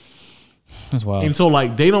pay it. That's wild. And so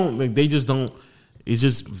like they just don't. It's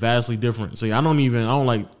just vastly different. So I don't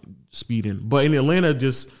like speeding, but in Atlanta,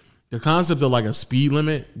 just the concept of like a speed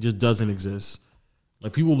limit just doesn't exist.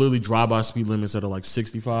 Like people literally drive by speed limits that are like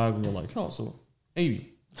 65, and they're like, oh, so 80.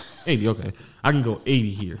 80, okay. I can go 80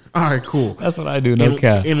 here. All right, cool. That's what I do, no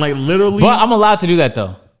cap. And like literally. But I'm allowed to do that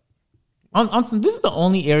though. This is the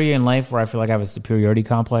only area in life where I feel like I have a superiority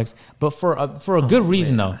complex, but for a good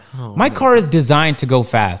reason though. My car is designed to go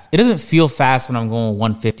fast. It doesn't feel fast when I'm going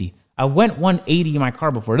 150. I went 180 in my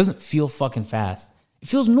car before. It doesn't feel fucking fast. It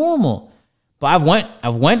feels normal. But I went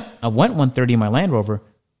 130 in my Land Rover.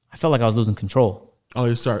 I felt like I was losing control. Oh,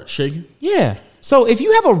 you start shaking? Yeah. So if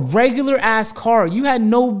you have a regular ass car, you had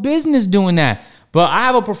no business doing that. But I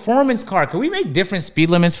have a performance car. Can we make different speed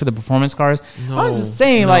limits for the performance cars? No, I'm just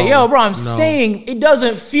saying, I'm saying it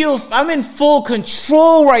doesn't feel, I'm in full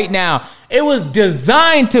control right now. It was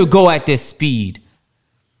designed to go at this speed.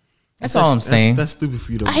 That's all I'm saying. That's stupid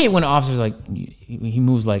for you, though. I hate when the officer's like, he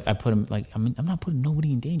moves like I put him, like, I'm not putting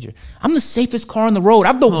nobody in danger. I'm the safest car on the road. I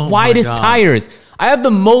have the widest tires. I have the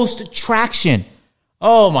most traction.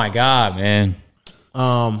 Oh my God, man.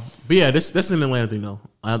 But yeah, that's an Atlanta thing though.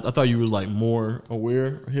 I thought you were like more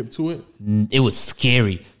aware or hip to it. It was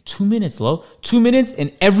scary. 2 minutes, Lo. 2 minutes,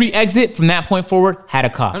 and every exit from that point forward had a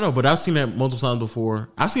cop. I know, but I've seen that multiple times before.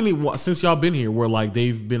 I've seen it since y'all been here, where like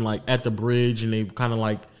they've been like at the bridge and they've kind of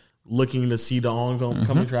like looking to see the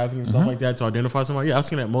oncoming traffic and stuff like that to identify somebody. Yeah, I've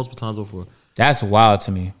seen that multiple times before. That's wild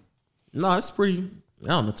to me. No, it's pretty. I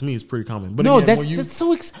don't know. To me, it's pretty common. But no, again, that's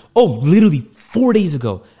so. Literally 4 days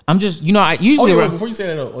ago. I'm just, I usually. Before you say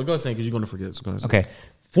that, go ahead saying because you're going to forget. So okay,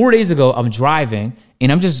 4 days ago, I'm driving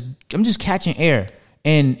and I'm just catching air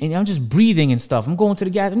and I'm just breathing and stuff. I'm going to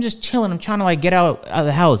the gas. I'm just chilling. I'm trying to like get out of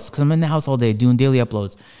the house because I'm in the house all day doing daily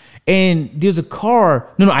uploads. And there's a car.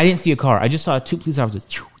 No, I didn't see a car. I just saw 2 police officers.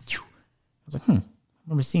 I was like, I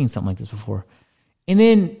remember seeing something like this before. And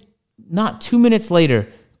then not 2 minutes later,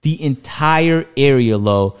 the entire area,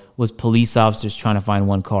 was police officers trying to find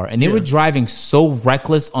one car. And they were driving so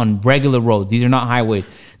reckless on regular roads. These are not highways.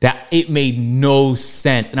 That it made no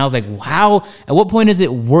sense. And I was like, how? At what point is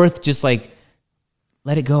it worth just like,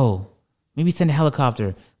 let it go? Maybe send a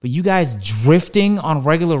helicopter. But you guys drifting on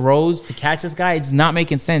regular roads to catch this guy, it's not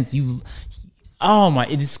making sense.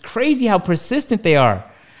 It's crazy how persistent they are.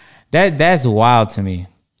 That's wild to me.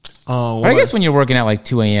 But I guess when you're working at like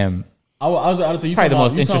 2 a.m., I was probably the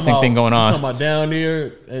most interesting thing going on. You talking about down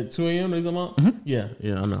there at 2 a.m. What are you talking about? Yeah,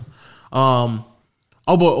 I know.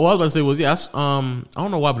 But what I was about to say was, I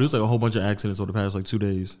don't know why, but there's like a whole bunch of accidents over the past like 2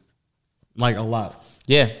 days. Like a lot.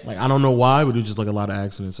 Yeah. Like I don't know why, but there's just like a lot of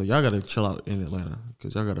accidents. So y'all gotta chill out in Atlanta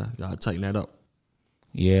because y'all gotta tighten that up.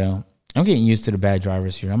 Yeah. I'm getting used to the bad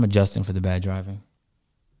drivers here. I'm adjusting for the bad driving.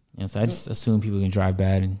 So I just assume people can drive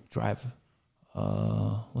bad and drive,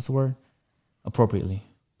 what's the word? Appropriately.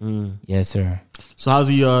 Yes, sir. So how's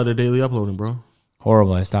the daily uploading, bro?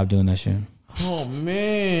 Horrible. I stopped doing that shit. Oh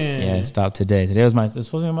man. Yeah, I stopped today. Today was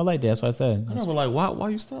supposed to be my light day. That's what I said. I know, but like, why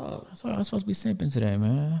you stop? That's why I was supposed to be simping today,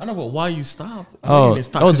 man. I know, but why you stopped? So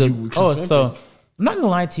I'm not gonna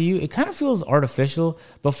lie to you. It kind of feels artificial.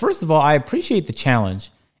 But first of all, I appreciate the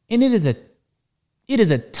challenge, and it is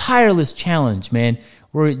a tireless challenge, man.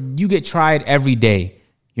 Where you get tried every day.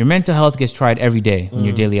 Your mental health gets tried every day when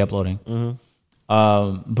you're daily uploading.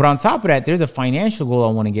 But on top of that, there's a financial goal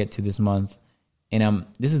I want to get to this month, and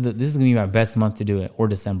this is gonna be my best month to do it, or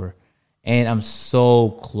December, and I'm so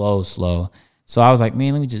close, So I was like,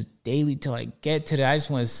 man, let me just daily till I get to that. I just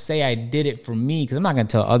want to say I did it for me because I'm not gonna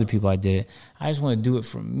tell other people I did it. I just want to do it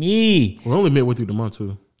for me. We're only midway through the month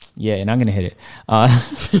too. Yeah, and I'm gonna hit it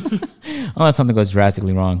unless something goes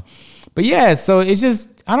drastically wrong. But yeah, so it's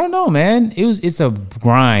just, I don't know, man. It's a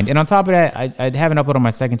grind. And on top of that, I haven't uploaded on my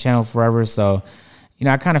second channel forever. So,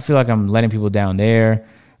 I kind of feel like I'm letting people down there.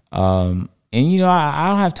 And, I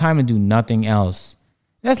don't have time to do nothing else.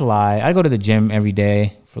 That's a lie. I go to the gym every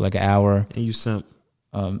day for like an hour. And you simp?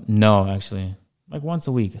 No, actually. Like once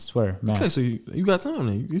a week, I swear. Max. Okay, so you got time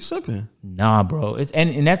then. You simping. Nah, bro.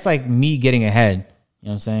 And that's like me getting ahead. You know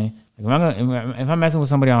what I'm saying? Like if I'm messing with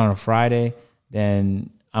somebody on a Friday, then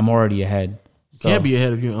I'm already ahead. So, can't be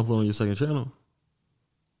ahead if you upload on your second channel.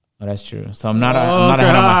 Oh, that's true. So I'm not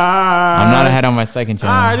ahead on my second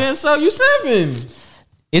channel. All right, then. So you simping?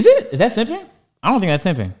 Is that simping? I don't think that's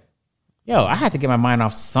simping. Yo, I had to get my mind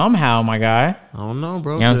off somehow, my guy. I don't know,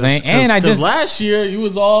 bro. You know what I'm saying? And I just last year you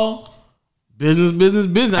was all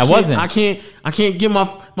business. I wasn't. I can't get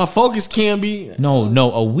my focus. Can be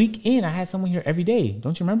no. A week in, I had someone here every day.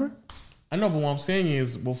 Don't you remember? I know, but what I'm saying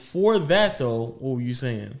is, before that though, what were you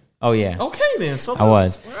saying? Oh yeah. Okay then. So I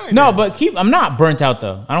was. Right no, then. but I'm not burnt out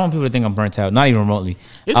though. I don't want people to think I'm burnt out. Not even remotely.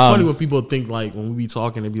 It's funny when people think like when we be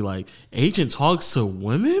talking, they be like, "Agent talks to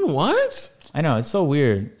women." What? I know, it's so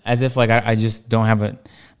weird. As if like I just don't have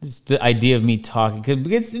just the idea of me talking.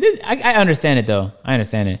 Because I understand it though. I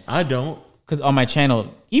understand it. I don't. Because on my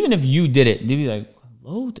channel, even if you did it, they'd be like,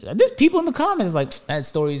 "Low." There's people in the comments like that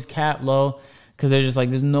story's cap low. Because they're just like,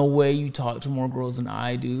 there's no way you talk to more girls than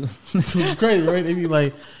I do. It's crazy, right? They be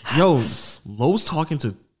like, yo, Lowe's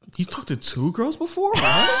he's talked to 2 girls before? Right?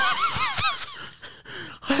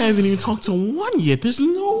 I haven't even talked to 1 yet. There's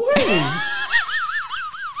no way.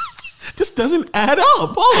 This doesn't add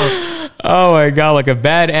up. Oh my God, like a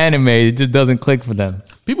bad anime. It just doesn't click for them.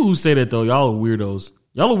 People who say that, though, y'all are weirdos.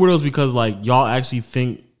 Y'all are weirdos because, like, y'all actually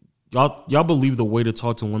think, y'all believe the way to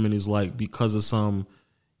talk to women is, like, because of some,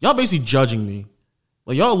 y'all basically judging me.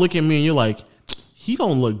 Like, y'all look at me and you're like, he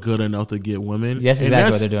don't look good enough to get women. That's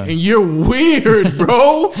exactly what they're doing. And you're weird,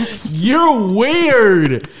 bro. You're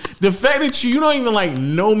weird. The fact that you don't even, like,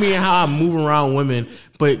 know me and how I move around women,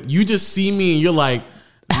 but you just see me and you're like,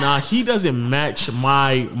 nah, he doesn't match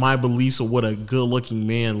my beliefs of what a good-looking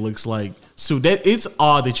man looks like. So that it's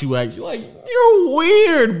odd that you act like, you're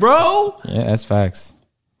weird, bro. Yeah, that's facts.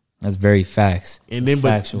 That's very facts. And then,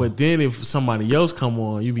 but then if somebody else come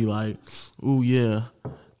on, you be like, "Ooh yeah,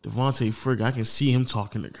 Devontae Frick, I can see him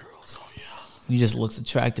talking to girls." Oh yeah, he just looks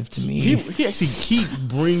attractive to me. He actually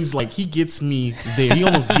brings like he gets me there. He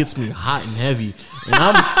almost gets me hot and heavy, and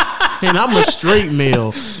I'm a straight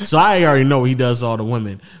male, so I already know he does all the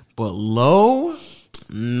women. But Low,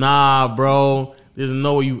 nah, bro. There's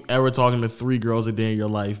no way you ever talking to 3 girls a day in your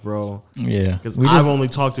life, bro. Yeah, because I've only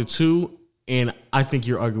talked to 2. And I think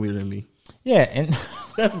you're uglier than me. Yeah, and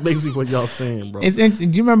that's basically what y'all saying, bro. Do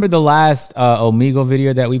you remember the last Omegle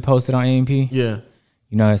video that we posted on AMP? Yeah.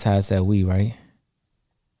 You notice how I said we, right?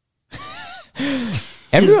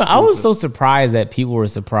 Everyone, I was so surprised that people were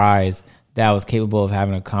surprised that I was capable of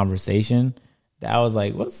having a conversation. That I was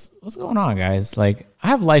like, what's going on, guys? Like, I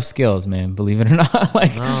have life skills, man. Believe it or not.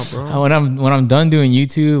 Like, nah, bro. When I'm done doing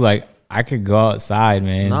YouTube, like, I could go outside,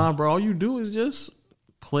 man. Nah, bro. All you do is just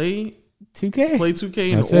play 2K. Play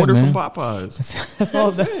 2K and order from Popeyes.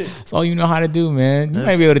 That's all you know how to do, man. You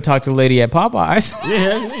might be able to talk to the lady at Popeyes.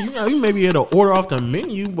 Yeah, you may be able to order off the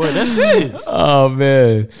menu, but that's it. Oh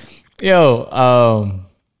man, yo,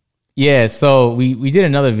 yeah. So we did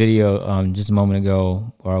another video just a moment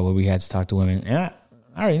ago where we had to talk to women, and I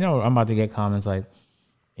already know I'm about to get comments like,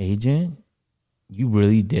 "Agent, you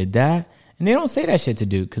really did that?" And they don't say that shit to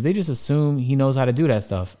Duke because they just assume he knows how to do that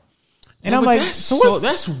stuff. And I'm like, that's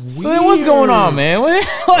weird. So then what's going on, man?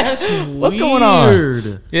 What's going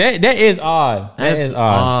on? Yeah, that is odd. That's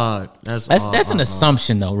odd. That's an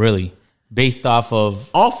assumption, though, really, based off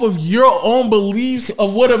of your own beliefs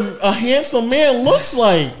of what a handsome man looks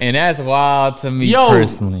like. And that's wild to me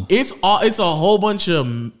personally. It's a whole bunch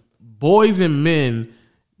of boys and men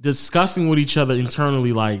discussing with each other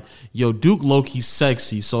internally, like, yo, Duke low-key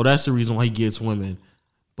sexy, so that's the reason why he gets women.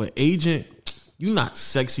 But Agent, you not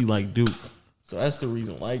sexy like Duke. So that's the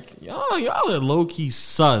reason. Like, y'all are low-key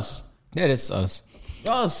sus. That is sus.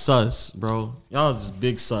 Y'all are sus, bro. Y'all just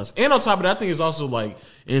big sus. And on top of that, I think it's also like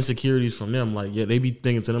insecurities from them. Like, yeah, they be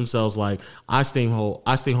thinking to themselves, like, I stay home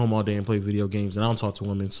all day and play video games and I don't talk to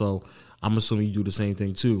women, so I'm assuming you do the same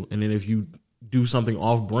thing too. And then if you do something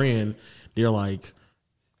off-brand, they're like,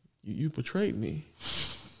 you betrayed me.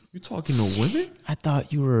 You talking to women? I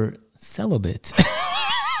thought you were celibate.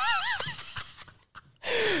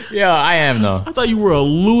 Yeah, I am though. I thought you were a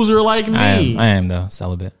loser like me. I am though,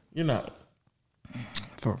 celibate. You're not.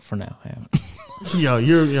 For now, I am. Yo,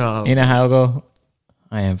 yo. You know how I go?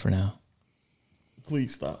 I am for now.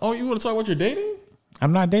 Please stop. Oh, you want to talk about your dating?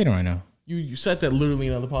 I'm not dating right now. You said that literally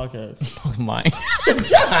in another podcast. My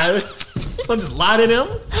God. Don't just lie to them.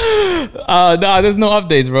 No, there's no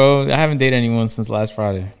updates, bro. I haven't dated anyone since last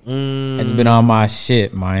Friday. I've just been on my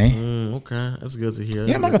shit, man. Okay, that's good to hear.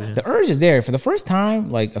 Yeah, the urge is there. For the first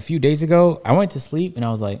time, like a few days ago, I went to sleep and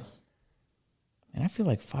I was like, man, I feel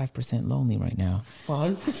like 5% lonely right now.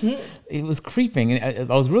 5%? It was creeping. And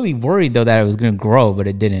I was really worried though that it was going to grow, but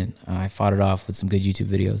it didn't. I fought it off with some good YouTube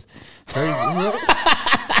videos.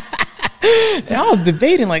 And I was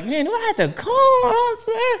debating, like, man, do I have to call?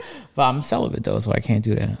 But I'm celibate though, so I can't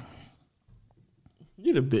do that.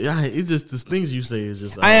 You're the bit. It's just the things you say is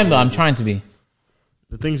just. I am though. I'm trying to be.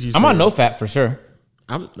 The things you. I'm on no fat for sure.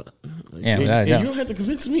 Yeah, you don't have to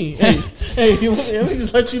convince me. Hey, let me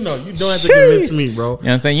just let you know. You don't have to convince me, bro. You know what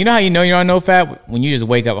I'm saying? You know how you know you're on no fat? When you just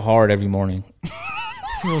wake up hard every morning.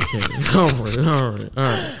 Okay. All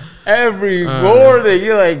right. Every morning,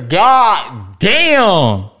 you're like, God damn.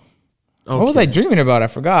 Okay. What was I dreaming about? I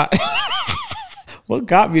forgot. What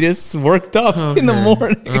got me this worked up in the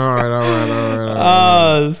morning? All right.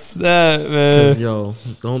 Oh, snap, man. Yo,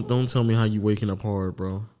 don't tell me how you waking up hard,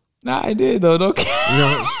 bro. Nah, I did, though. Don't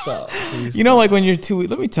No, stop. Please you know, like when you're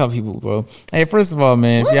let me tell people, bro. Hey, first of all,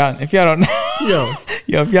 man, if y'all don't know,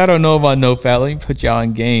 if y'all don't know about NoFap, let me put y'all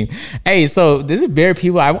on game. Hey, so this is bear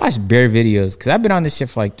people. I watch bear videos because I've been on this shit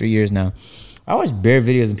for like 3 years now. I watch bear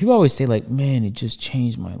videos and people always say like, man, it just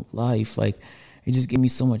changed my life. Like, it just gave me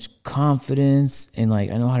so much confidence, and like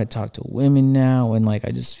I know how to talk to women now, and like I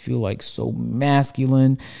just feel like so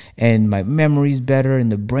masculine, and my memory's better,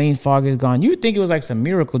 and the brain fog is gone. You would think it was like some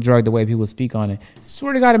miracle drug the way people speak on it.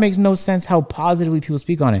 Swear to God, it makes no sense how positively people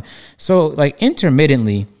speak on it. So like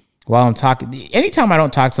intermittently, while I'm talking, anytime I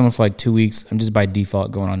don't talk to someone for like 2 weeks, I'm just by default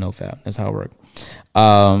going on NoFap. That's how it works.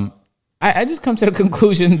 I just come to the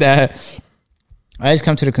conclusion that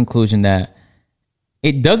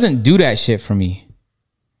it doesn't do that shit for me.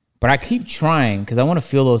 But I keep trying because I want to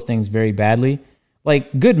feel those things very badly.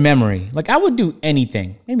 Like good memory. Like I would do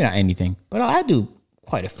anything. Maybe not anything, but I do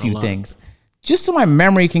quite a few things. Just so my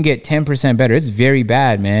memory can get 10% better. It's very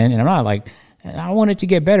bad, man. And I'm not like, I want it to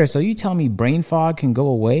get better. So you tell me brain fog can go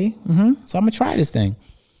away? Mm-hmm. So I'm going to try this thing.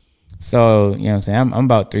 So, you know what I'm saying? I'm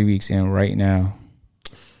about 3 weeks in right now.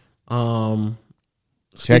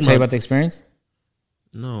 Should I tell you about the experience?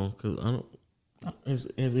 No, because I don't. Has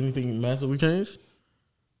anything massively changed?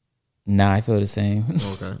 Nah, I feel the same.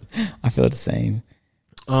 Okay. I feel the same.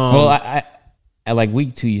 Well, I at like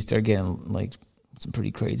week 2, you start getting like some pretty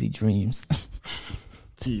crazy dreams.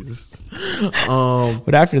 Jesus.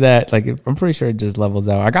 But after that, like I'm pretty sure it just levels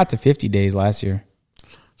out. I got to 50 days last year.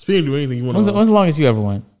 Speaking of doing anything, you want to... When's the longest you ever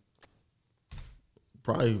went?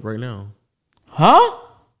 Probably right now. Huh?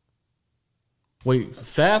 Wait,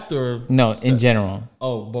 FAP or... No, in general.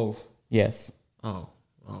 Oh, both. Yes. Oh,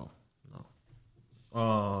 no.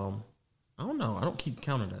 I don't know. I don't keep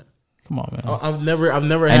counting that. Come on, man. I've never had...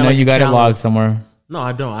 I know like you got it logged somewhere. No,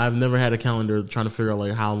 I don't. I've never had a calendar trying to figure out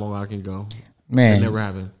like how long I can go. Man. It never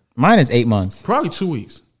happened. Mine is 8 months. Probably 2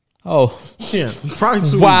 weeks. Oh. Yeah, probably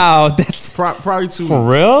 2 weeks. Wow, that's... Probably 2 weeks. For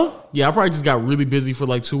real? Yeah, I probably just got really busy for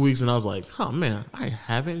like 2 weeks, and I was like, oh, man, I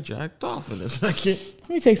haven't jacked off in a second. Let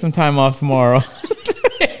me take some time off tomorrow.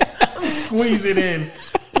 Let me squeeze it in.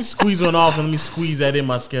 Let me squeeze one off, and let me squeeze that in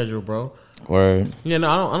my schedule, bro. Word. Yeah,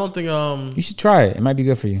 no, I don't think... You should try it. It might be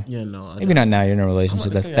good for you. Yeah, no. Maybe not now. You're in a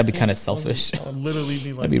relationship. That'd be kind of selfish. I'll literally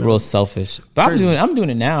be like... That'd be real selfish. But I'm doing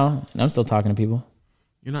it now, and I'm still talking to people.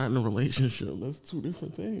 You're not in a relationship. That's two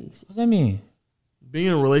different things. What does that mean? Being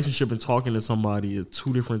in a relationship and talking to somebody are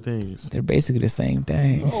two different things. They're basically the same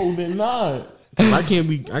thing. No, they're not. I can't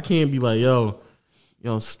be like, yo,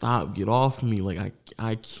 stop, get off me. Like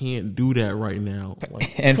I can't do that right now.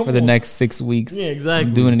 Like, and for the next 6 weeks, yeah, exactly,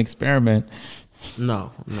 I'm doing an experiment.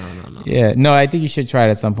 No. Yeah, no, I think you should try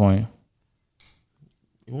it at some point.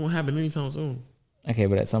 It won't happen anytime soon. Okay,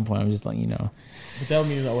 but at some point, I'm just letting you know. But that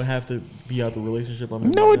means I would have to be out the relationship I'm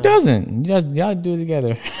in. No, it doesn't. Y'all do it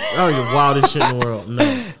together. Oh, you're wildest shit in the world.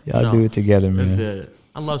 No. Y'all do it together, man. It's dead.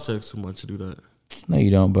 I love sex too much to do that. No,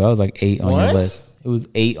 you don't, bro. I was like 8 on your list. It was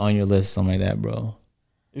 8 on your list, something like that, bro.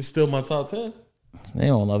 It's still my top 10. They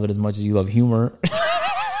don't love it as much as you love humor.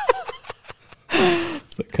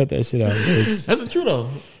 So cut that shit out. That's true,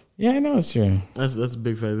 though. Yeah, I know it's true. That's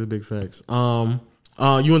big facts. That's big facts. You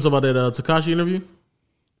want to talk about that Tekashi interview?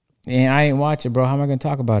 Yeah, I ain't watch it, bro. How am I gonna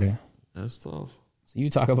talk about it? That's tough. So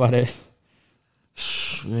you talk about it.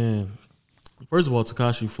 Man, first of all,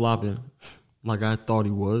 Tekashi flopping like I thought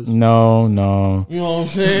he was. No. You know what I'm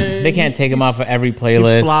saying? They can't take him off of every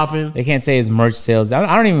playlist. He's flopping. They can't say his merch sales.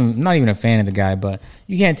 I'm not even a fan of the guy, but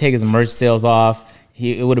you can't take his merch sales off.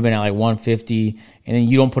 It would have been at like 150, and then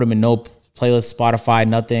you don't put him in no playlist, Spotify,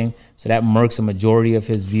 nothing. So that murks a majority of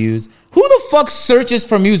his views. Who the fuck searches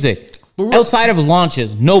for music outside of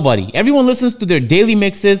launches? Nobody. Everyone listens to their daily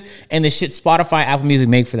mixes and the shit Spotify, Apple Music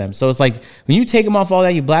make for them. So it's like when you take him off all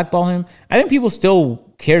that, you blackball him. I think people still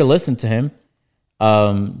care to listen to him.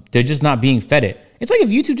 They're just not being fed it. It's like if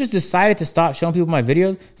YouTube just decided to stop showing people my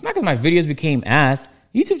videos. It's not because my videos became ass.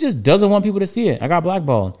 YouTube just doesn't want people to see it. I got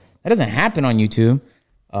blackballed. That doesn't happen on YouTube.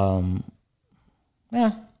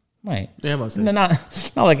 Yeah. Right. Yeah, not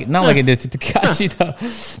like it did to Tekashi though.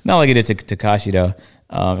 Not like it did to Tekashi though.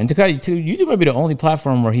 And Tekashi too, YouTube might be the only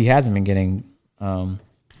platform where he hasn't been getting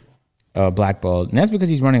blackballed, and that's because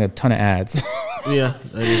he's running a ton of ads. Yeah.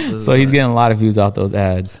 So he's getting a lot of views off those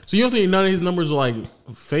ads. So you don't think none of his numbers are like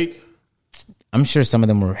fake? I'm sure some of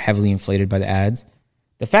them were heavily inflated by the ads.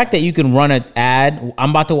 The fact that you can run an ad,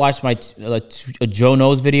 I'm about to watch a Joe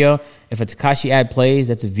Knows video. If a Tekashi ad plays,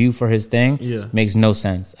 that's a view for his thing. Yeah. Makes no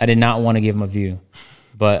sense. I did not want to give him a view,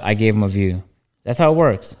 but I gave him a view. That's how it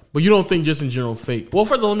works. But you don't think just in general fake? Well,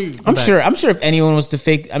 first of all, let me. I'm sure if anyone was to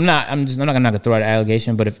fake, I'm not gonna throw out an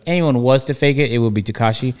allegation. But if anyone was to fake it, it would be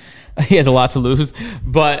Tekashi. He has a lot to lose.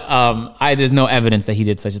 But there's no evidence that he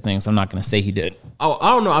did such a thing, so I'm not gonna say he did. I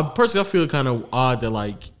don't know. I feel kind of odd that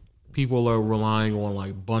like people are relying on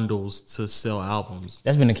like bundles to sell albums.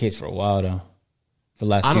 That's been the case for a while though, for the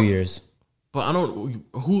last few years. But I don't.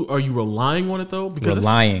 Who are you relying on it though? Because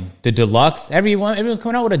the deluxe. Everyone's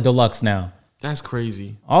coming out with a deluxe now. That's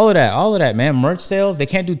crazy. All of that, man. Merch sales. They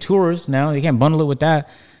can't do tours now. They can't bundle it with that.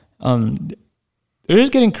 They're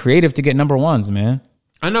just getting creative to get number ones, man.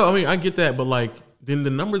 I know. I mean, I get that, but like, then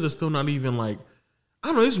the numbers are still not even like. I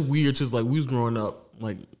don't know. It's weird. Just like we was growing up,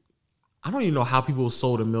 like I don't even know how people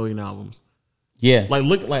sold 1 million albums. Yeah. Like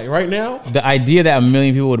look, like right now, the idea that 1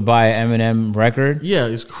 million people would buy an Eminem record. Yeah,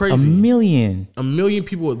 it's crazy. 1 million. 1 million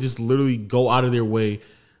people would just literally go out of their way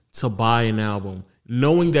to buy an album,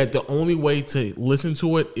 knowing that the only way to listen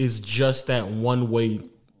to it is just that one way,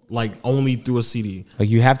 like only through a CD. Like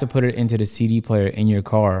you have to put it into the CD player in your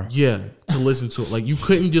car. Yeah, to listen to it. Like you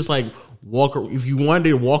couldn't just like walk. If you wanted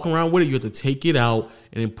to walk around with it, you have to take it out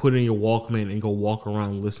and then put it in your Walkman and go walk around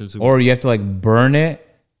and listen to it. Or you have to like burn it,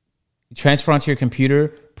 transfer onto your computer,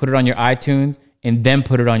 put it on your iTunes, and then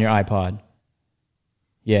put it on your iPod.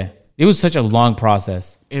 Yeah. It was such a long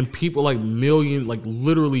process. And people like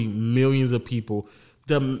literally millions of people.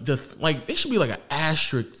 Like there should be like an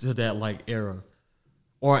asterisk to that like era.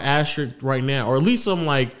 Or an asterisk right now. Or at least some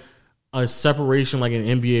like a separation like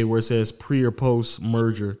in NBA where it says pre or post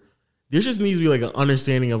merger. There just needs to be like an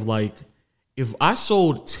understanding of like, if I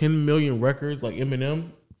sold 10 million records like Eminem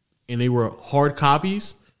and they were hard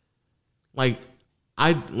copies,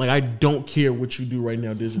 I don't care what you do right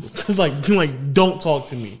now digital. Cause like don't talk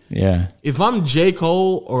to me. Yeah. If I'm J.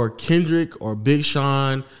 Cole or Kendrick or Big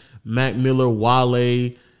Sean, Mac Miller,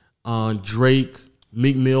 Wale, Drake,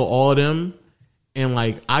 Meek Mill, all of them, and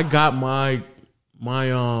like I got my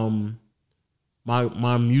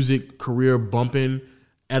music career bumping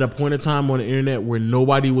at a point in time on the internet where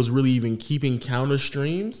nobody was really even keeping counter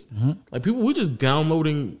streams. Mm-hmm. Like people were just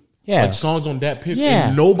downloading like songs on DatPiff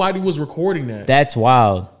and nobody was recording that. That's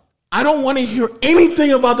wild. I don't want to hear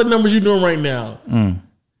anything about the numbers you're doing right now.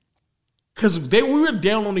 Because we were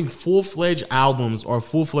downloading full-fledged albums or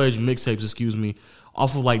full-fledged mixtapes,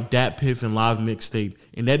 off of like DatPiff and Live Mixtape.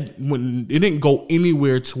 And it didn't go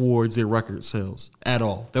anywhere towards their record sales at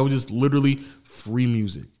all. That was just literally free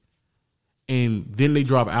music. And then they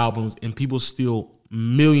drop albums and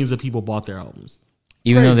millions of people bought their albums.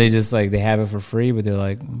 Even though they just like, they have it for free, but they're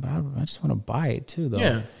like, I just want to buy it too though.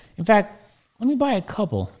 Yeah. In fact, let me buy a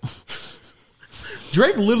couple.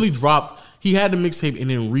 Drake literally he had the mixtape and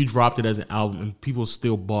then re-dropped it as an album and people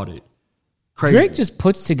still bought it. Crazy. Drake just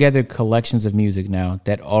puts together collections of music now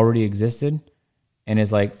that already existed and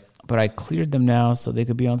is like, but I cleared them now so they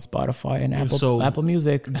could be on Spotify and Apple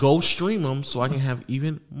Music. Go stream them so I can have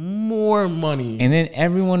even more money. And then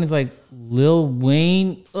everyone is like, Lil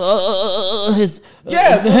Wayne, he was like, this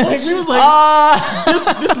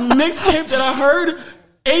mixtape that I heard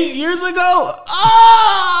 8 years ago,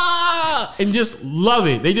 and just love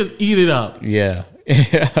it. They just eat it up. Yeah.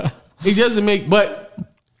 It doesn't make, but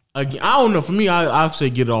again, I don't know. For me, I say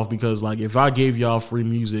get it off because like if I gave y'all free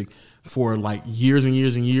music for like years and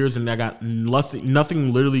years and years, and I got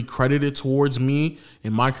nothing literally credited towards me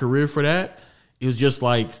in my career for that, it was just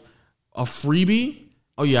like a freebie.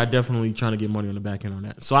 Oh yeah, I definitely trying to get money on the back end on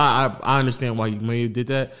that. So I understand why you may have did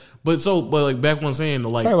that. But like back when I'm saying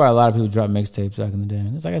like probably why a lot of people dropped mixtapes back in the day.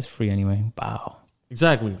 It's like it's free anyway. Wow.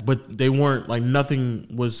 Exactly. But they weren't like nothing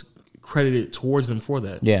was credited towards them for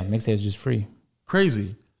that. Yeah, mixtapes is just free.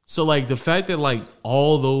 Crazy. So like the fact that like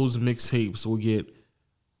all those mixtapes will get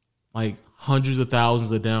like hundreds of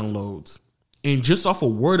thousands of downloads and just off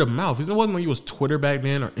of word of mouth. It wasn't like it was Twitter back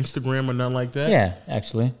then or Instagram or nothing like that. Yeah,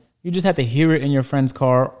 actually. You just have to hear it in your friend's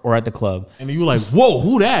car or at the club. And then you were like, whoa,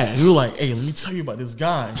 who that? And you were like, hey, let me tell you about this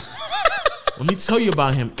guy. Let me tell you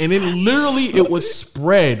about him. And then literally it was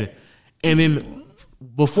spread. And then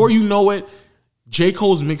before you know it, J.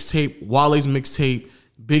 Cole's mixtape, Wale's mixtape,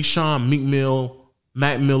 Big Sean, Meek Mill,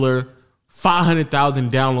 Mac Miller,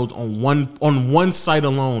 500,000 downloads on one site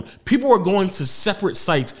alone. People were going to separate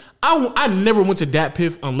sites. I never went to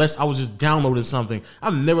DatPiff unless I was just downloading something.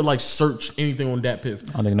 I've never like searched anything on DatPiff.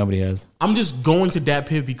 I don't think nobody has. I'm just going to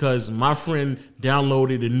DatPiff because my friend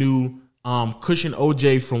downloaded a new Cushion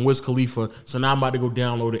OJ from Wiz Khalifa. So now I'm about to go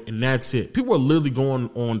download it and that's it. People are literally going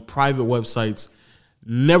on private websites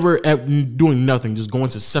never doing nothing, just going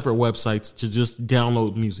to separate websites to just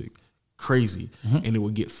download music. Crazy. And it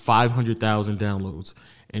would get 500,000 downloads.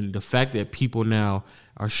 And the fact that people now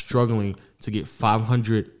are struggling to get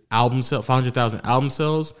 500,000 album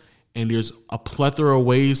sales, and there's a plethora of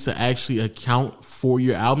ways to actually account for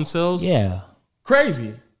your album sales. Yeah.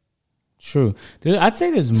 Crazy. True. I'd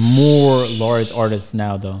say there's more large artists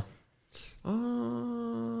now, though.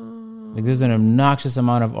 Like there's an obnoxious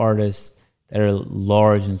amount of artists that are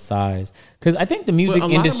large in size. Because I think the music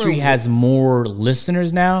industry has more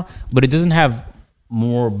listeners now, but it doesn't have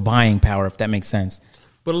more buying power, if that makes sense.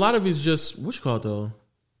 But a lot of it's just, what you call it, though?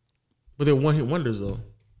 But they're one-hit wonders, though.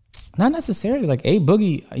 Not necessarily. Like A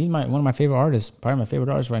Boogie, he's one of my favorite artists, probably my favorite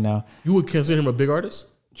artist right now. You would consider him a big artist?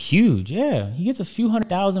 Huge, yeah. He gets a few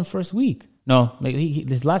 100,000 first week. No,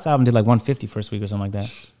 his last album did like 150 first week or something like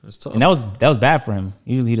that. That's tough. And that was bad for him.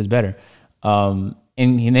 Usually he does better. And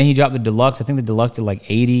then he dropped the deluxe. I think the deluxe did like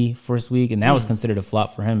 80 first week, and that was considered a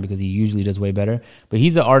flop for him because he usually does way better. But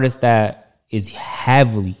he's an artist that is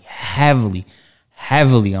heavily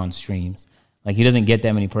on streams. Like he doesn't get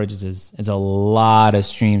that many purchases. It's a lot of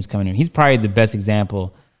streams coming in. He's probably the best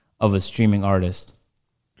example of a streaming artist.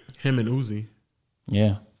 Him and Uzi.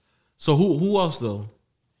 Yeah. So who else though?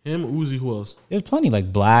 Him, Uzi, who else? There's plenty.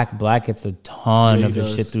 Like Black gets a ton of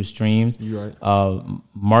his shit through streams. You're right.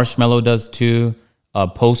 Marshmello does too.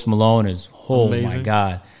 Post Malone is Amazing. My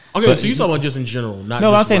God. Okay, But so you talking about just in general, not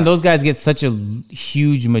No, just I'm saying rap. those guys get such a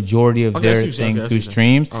huge majority of their thing through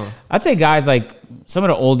streams. I'd say guys like some of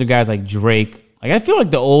the older guys like Drake. Like I feel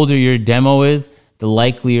like the older your demo is, the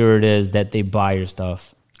likelier it is that they buy your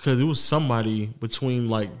stuff. Because it was somebody between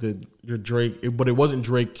like your Drake, but it wasn't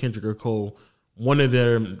Drake, Kendrick, or Cole. One of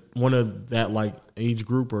that like age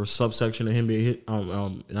group or subsection of NBA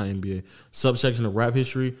not NBA subsection of rap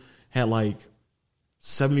history had like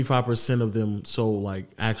 75% of them sold like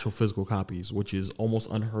actual physical copies, which is almost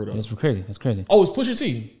unheard of. That's crazy. That's crazy. Oh, it's Pusha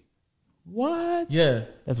T. What? Yeah,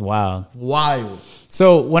 That's wild. wild.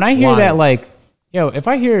 So when I hear that, like, if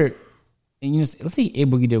I hear, and let's say A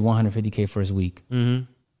Boogie did 150K first week. Mm-hmm.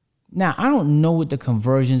 Now I don't know what the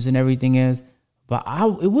conversions and everything is, but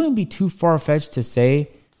it wouldn't be too far fetched to say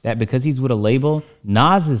that because he's with a label,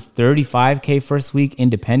 Nas is 35K first week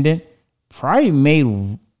independent, probably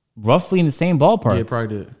made roughly in the same ballpark. Yeah,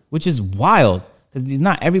 probably did. Which is wild because he's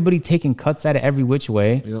not everybody taking cuts at it every which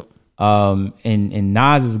way. Yep. And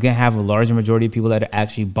Nas is gonna have a larger majority of people that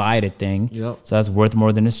actually buy the thing. Yep. So that's worth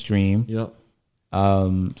more than a stream. Yep.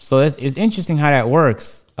 So it's interesting how that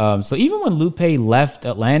works. So even when Lupe left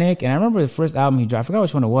Atlantic, and I remember the first album he dropped, I forgot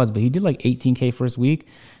which one it was, but he did like 18K first week.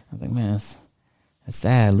 I was like, man, that's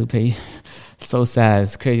sad, Lupe. It's so sad.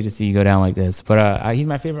 It's crazy to see you go down like this. But he's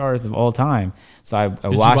my favorite artist of all time. So I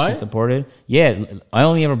watched and supported. Yeah, I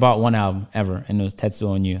only ever bought one album ever, and it was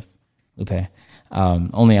Tetsuo and Youth, Lupe.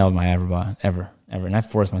 Only album I ever bought, ever. And I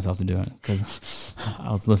forced myself to do it because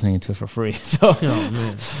I was listening to it for free. So,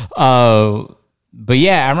 but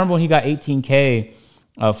yeah, I remember when he got 18K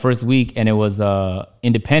first week, and it was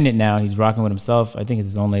independent. Now he's rocking with himself. I think it's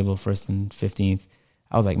his own label, First and 15th.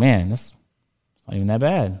 I was like, man, that's not even that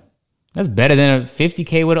bad. That's better than a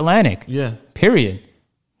 50K with Atlantic. Yeah. Period.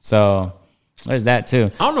 So there's that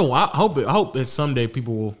too. I don't know. I hope that someday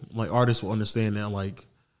people will, like, artists will understand that. Like,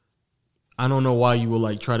 I don't know why you will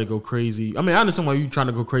like try to go crazy. I mean, I understand why you're trying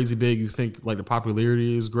to go crazy big. You think like the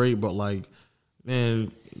popularity is great, but like,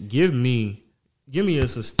 man, give me a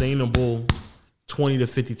sustainable 20 to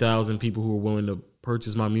 50,000 people who are willing to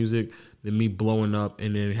purchase my music than me blowing up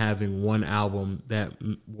and then having one album that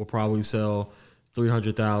will probably sell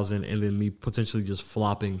 300,000 and then me potentially just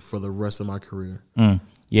flopping for the rest of my career.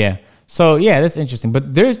 Yeah. So yeah, that's interesting.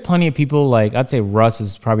 But there's plenty of people, like I'd say Russ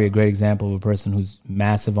is probably a great example of a person who's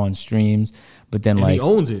massive on streams, but then And like he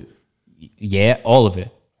owns it. Yeah, all of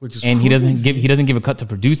it. Which is and crazy. he doesn't give a cut to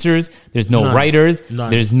producers. There's no None. writers.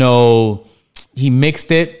 None. There's no he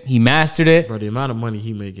mixed it, he mastered it. Bro, the amount of money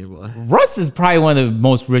he making, boy. Russ is probably one of the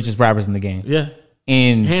most richest rappers in the game. Yeah.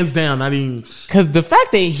 And Hands down, not even. because the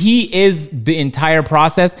fact that he is the entire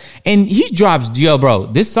process, and he drops, bro,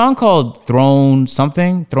 this song called Throne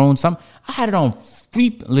Something. I had it on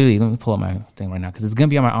literally, let me pull up my thing right now because it's going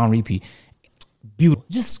to be on repeat. Beautiful.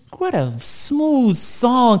 Just what a smooth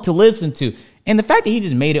song to listen to. And the fact that he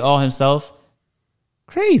just made it all himself,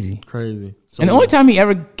 crazy. So And the only time he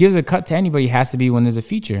ever gives a cut to anybody has to be when there's a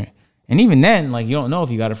feature. And even then, like, you don't know if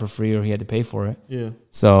he got it for free or he had to pay for it. Yeah.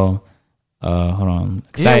 So, hold on.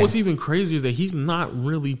 And what's even crazier is that he's not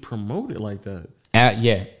really promoted like that.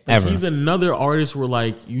 Ever. He's another artist where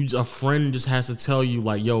like a friend just has to tell you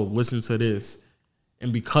like, yo, listen to this.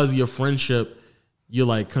 And because of your friendship, you're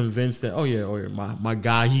like convinced that my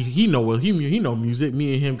guy he know music.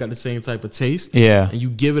 Me and him got the same type of taste. Yeah. And you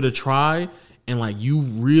give it a try, and like you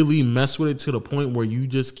really mess with it to the point where you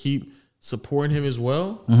just keep supporting him as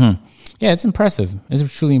well. Mm-hmm. Yeah, it's impressive.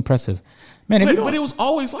 It's truly impressive, man. But it was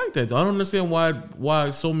always like that, though. I don't understand why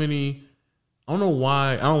so many. I don't know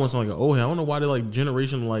why. I don't want to sound like an old head. I don't know why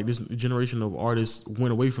this generation of artists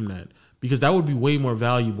went away from that, because that would be way more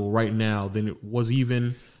valuable right now than it was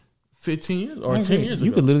even 15 years or 10 years ago.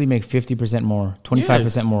 You could literally make 50% more,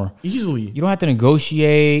 25% more. Easily. You don't have to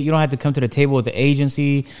negotiate. You don't have to come to the table with the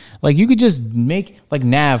agency. Like, you could just make, like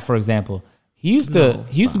Nav, for example. He used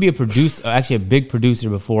to be a producer, actually a big producer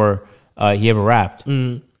before he ever rapped.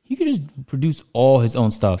 Mm. He could just produce all his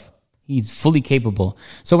own stuff. He's fully capable.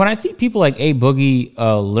 So when I see people like A Boogie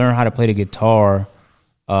learn how to play the guitar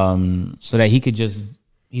so that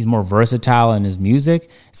he's more versatile in his music,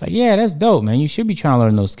 it's like, yeah, that's dope, man. You should be trying to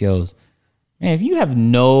learn those skills. Man, if you have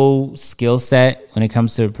no skill set when it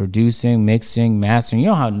comes to producing, mixing, mastering, you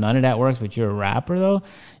know how none of that works, but you're a rapper, though,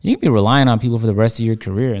 you can be relying on people for the rest of your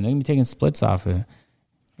career, and they're going to be taking splits off it.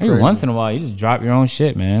 Maybe once in a while, you just drop your own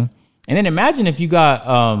shit, man. And then imagine if you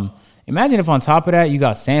got... imagine if on top of that, you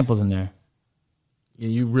got samples in there. Yeah,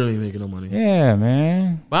 you really making no money. Yeah,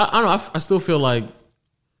 man. But I don't know. I still feel like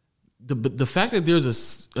the fact that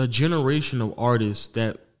there's a generation of artists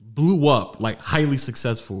that blew up, like highly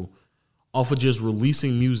successful, off of just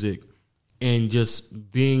releasing music and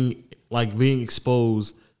just being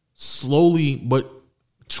exposed slowly, but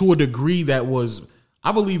to a degree that was,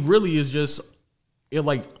 I believe, really is just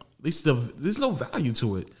there's no value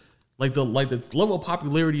to it. Like the level of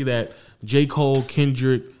popularity that J. Cole,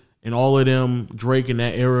 Kendrick, and all of them, Drake in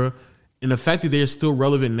that era, and the fact that they're still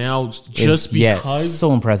relevant now just because.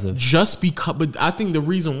 So impressive. Just because. But I think the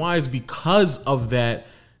reason why is because of that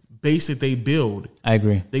base that they build. I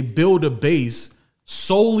agree. They build a base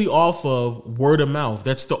solely off of word of mouth.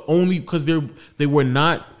 That's the only, because they were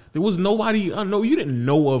not, there was nobody, I know you didn't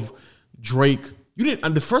know of Drake. You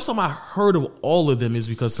didn't. The first time I heard of all of them is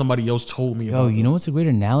because somebody else told me about them. You know what's a great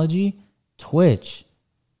analogy? Twitch.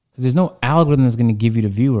 Because there's no algorithm that's going to give you the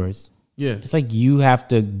viewers. Yeah. It's like you have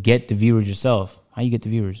to get the viewers yourself. How you get the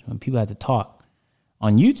viewers? When people have to talk.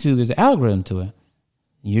 On YouTube, there's an algorithm to it.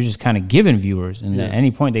 You're just kind of giving viewers. And at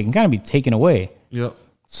any point, they can kind of be taken away. Yep.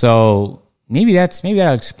 So maybe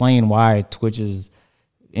that'll explain why Twitch's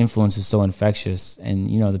influence is so infectious.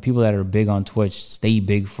 And, you know, the people that are big on Twitch stay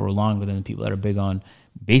big for longer than the people that are big on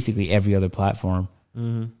basically every other platform.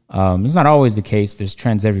 Mm-hmm. It's not always the case. There's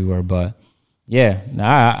trends everywhere. But, yeah,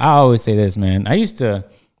 I always say this, man. I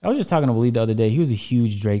was just talking to Waleed the other day. He was a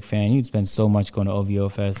huge Drake fan. He'd spend so much going to OVO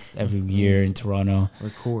Fest every year in Toronto.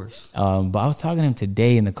 Of course. But I was talking to him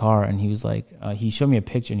today in the car, and he was like, he showed me a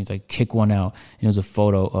picture, and he's like, kick one out. And it was a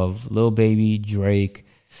photo of Lil Baby, Drake.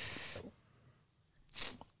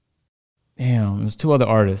 Damn, it was two other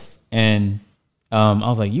artists. And I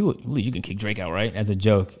was like, you can kick Drake out, right? As a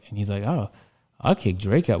joke. And he's like, oh, I'll kick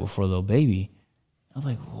Drake out before Lil Baby. I was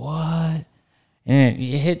like, what? And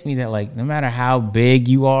it hit me that, like, no matter how big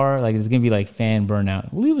you are, like, there's going to be, like, fan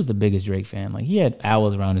burnout. Well, he was the biggest Drake fan. Like, he had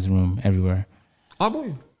owls around his room everywhere. I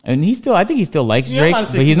believe. And I think he still likes Drake,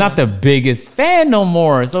 but he's not the biggest fan no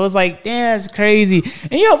more. So it's like, damn, that's crazy.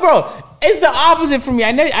 And, bro, it's the opposite for me.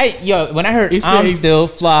 When I heard I'm Still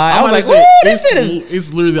Fly, I was like, whoa, this shit is.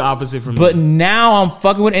 It's literally the opposite for me. But now I'm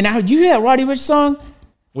fucking with it. And now, you hear that Roddy Ricch song?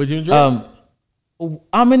 What you enjoy?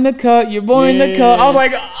 I'm in the cut, your boy in the cut. I was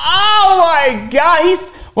like, oh my God.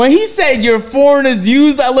 When he said your foreigners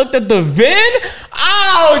used, I looked at the VIN.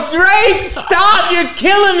 Oh, Drake, stop. You're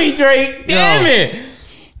killing me, Drake. Damn it.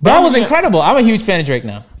 But that was incredible. I'm a huge fan of Drake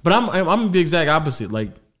now. But I'm the exact opposite.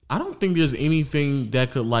 Like, I don't think there's anything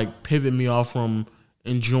that could, like, pivot me off from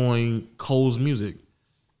enjoying Cole's music.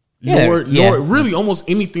 Nor really almost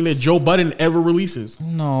anything that Joe Budden ever releases.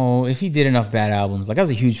 No, if he did enough bad albums. Like, I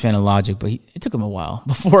was a huge fan of Logic, but it took him a while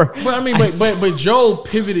before. But I mean, but Joe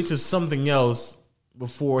pivoted to something else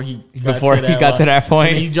before he got to that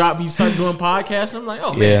point. He started doing podcasts. I'm like,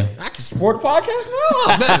 oh man, I can support a podcast now.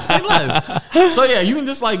 Oh, man, say less. So yeah, you can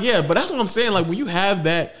just like, but that's what I'm saying. Like, when you have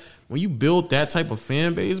that, when you build that type of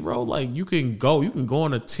fan base, bro, like you can go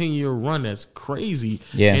on a 10-year run. That's crazy.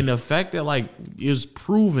 Yeah. And the fact that, like, is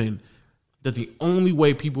proven that the only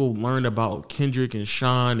way people learn about Kendrick and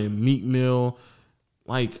Sean and Meek Mill,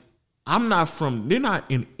 like, they're not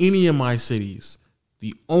in any of my cities.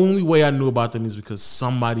 The only way I knew about them is because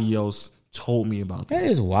somebody else told me about them. That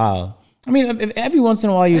is wild. I mean, every once in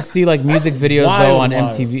a while you'd see, like, music videos though on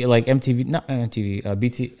MTV, like MTV, not MTV,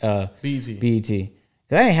 BET.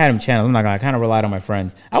 Cause I didn't have them channels. I'm not gonna. I kind of relied on my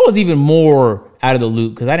friends. I was even more out of the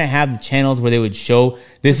loop because I didn't have the channels where they would show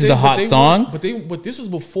this is a hot song. But this was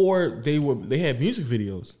before they had music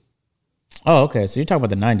videos. Oh, okay. So you're talking about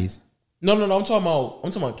the 90s. No. I'm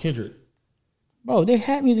talking about Kendrick. Bro, they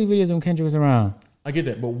had music videos when Kendrick was around. I get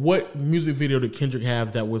that, but what music video did Kendrick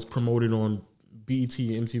have that was promoted on BET,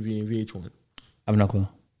 MTV, and VH1? I have no clue.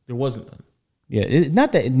 There wasn't none. Yeah,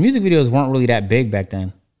 not that music videos weren't really that big back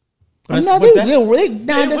then. They kind of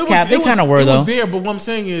were though. It was there, but what I'm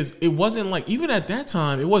saying is, it wasn't like, even at that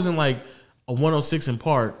time, it wasn't like a 106 in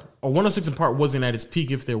Park. Or 106 in Park wasn't at its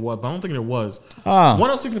peak if there was, but I don't think there was.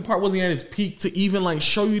 106 in Park wasn't at its peak to even like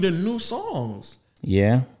show you the new songs.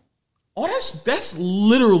 Yeah. Oh, that's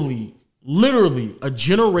literally a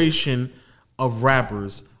generation of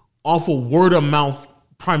rappers off of word of mouth,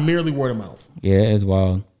 primarily word of mouth. Yeah, it's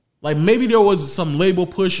wild. Like maybe there was some label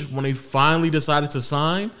push when they finally decided to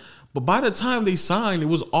sign, but by the time they signed, it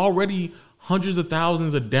was already hundreds of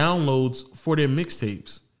thousands of downloads for their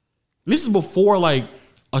mixtapes. This is before like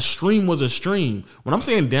a stream was a stream. When I'm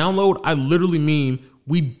saying download, I literally mean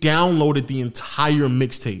we downloaded the entire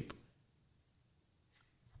mixtape.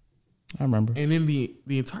 I remember. And then the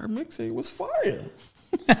entire mixtape was fire.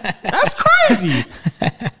 That's crazy.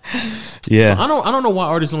 Yeah. So I don't know why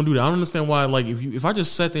artists don't do that. I don't understand why. Like if I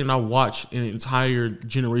just sat there and I watch an entire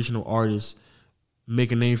generation of artists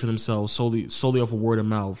make a name for themselves solely off of word of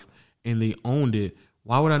mouth, and they owned it,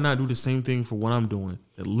 why would I not do the same thing for what I'm doing?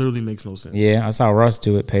 That literally makes no sense. Yeah, I saw Russ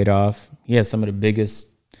do it. Paid off. He has some of the biggest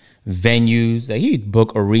venues. Like he'd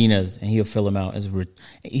book arenas and he'll fill them out.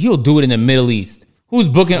 He'll do it in the Middle East. Who's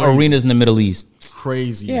booking arenas in the Middle East?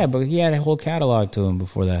 Crazy. Yeah, but he had a whole catalog to him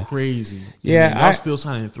before that. Crazy. Yeah, y'all still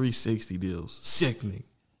signing 360 deals. Sickening.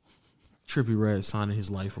 Trippie Redd signing his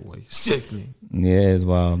life away. Sickening. Yeah, it's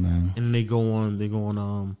wild, man. And they go on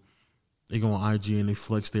IG and they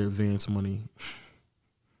flex their advance money.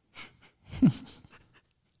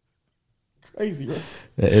 Crazy, right?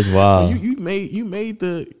 That is wild. You made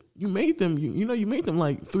them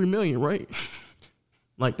like $3 million, right?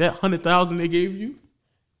 Like that 100,000 they gave you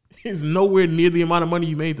is nowhere near the amount of money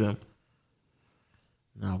you made them.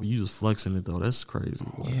 Nah, but you just flexing it though. That's crazy.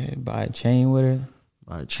 Boy. Yeah, buy a chain with it.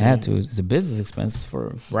 Buy a chain. Had to. It's a business expense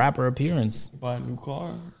for rapper appearance. Buy a new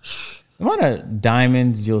car. The amount of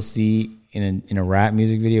diamonds you'll see in a rap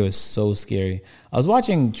music video is so scary. I was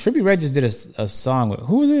watching Trippie Redd just did a song with,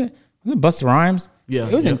 who was it? Was it Busta Rhymes? Yeah.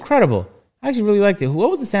 It was incredible. I actually really liked it. What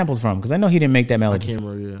was it sampled from? Because I know he didn't make that melody. I can't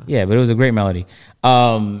remember, yeah. Yeah, but it was a great melody.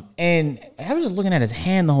 And I was just looking at his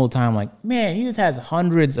hand the whole time like, man, he just has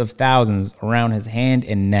hundreds of thousands around his hand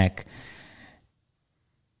and neck.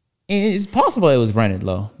 And it's possible it was rented,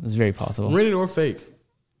 though. It's very possible. Rented or fake?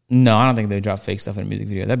 No, I don't think they would drop fake stuff in a music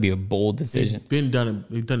video. That'd be a bold decision. They've done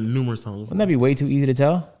it numerous times. Wouldn't that be way too easy to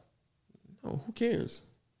tell? Oh, who cares?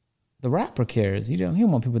 The rapper cares. He don't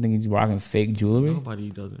want people thinking he's rocking fake jewelry. Nobody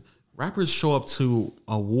doesn't. Rappers show up to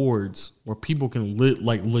awards where people can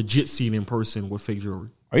legit see it in person with fake jewelry.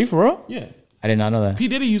 Are you for real? Yeah. I did not know that. P.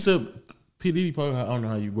 Diddy probably, I don't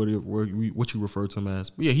know what you refer to him as.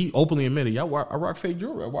 But yeah, he openly admitted, I rock fake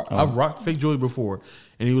jewelry. I've rocked fake jewelry before.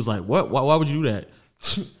 And he was like, what? Why would you do that?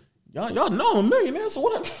 Y'all know I'm a millionaire, so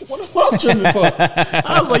what I'm tripping for?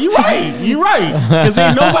 I was like, you're right. Because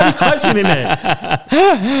ain't nobody questioning that.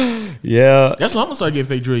 Yeah. That's why I'm going to start getting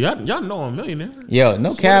fake jewelry. Y'all know I'm a millionaire. Yo,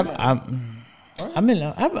 no cap.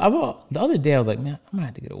 The other day I was like, man, I'm going to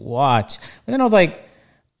have to get a watch. But then I was like,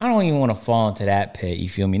 I don't even want to fall into that pit, you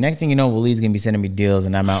feel me? Next thing you know, Walid's going to be sending me deals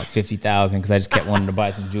and I'm out $50,000 because I just kept wanting to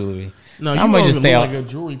buy some jewelry. No, so you I'm don't just even look like a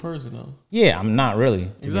jewelry person, though. Yeah, I'm not really,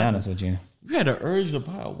 to be honest with you. You had an urge to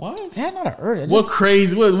buy a watch? I had not an urge. What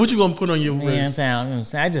crazy? What you gonna put on your wrist? You know what I'm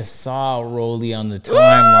saying? I just saw Rolly on the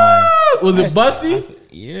timeline. Was it Busty?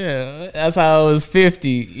 Yeah, that's how it was 50.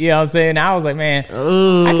 You know what I'm saying? I was like, man,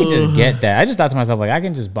 I could just get that. I just thought to myself, like, I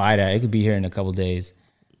can just buy that. It could be here in a couple days.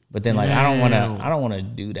 But then, like, I don't want to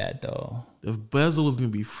do that though. The bezel was gonna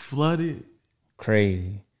be flooded.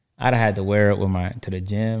 Crazy. I'd have had to wear it to the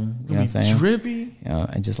gym. You know what I'm saying? Drippy. You know,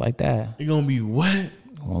 and just like that. You're gonna be wet.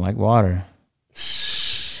 Well, like water.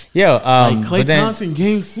 Yo, like Klay Thompson,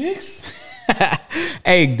 Game 6.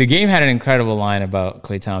 Hey, the game had an incredible line about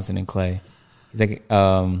Klay Thompson and Klay. He's like,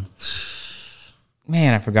 man,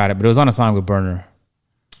 I forgot it, but it was on a song with Burner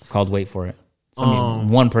called "Wait for It."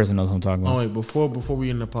 One person knows who I'm talking about. Oh wait, before we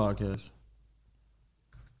end the podcast,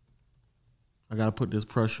 I gotta put this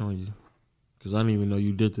pressure on you because I didn't even know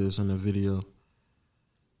you did this in the video.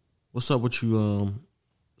 What's up with you?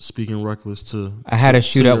 Speaking reckless to, I had a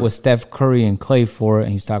shootout with Steph Curry and Klay for it,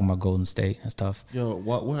 and he's talking about Golden State and stuff. Yo,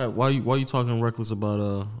 why you talking reckless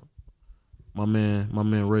about My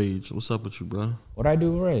man Rage. What's up with you, bro? What I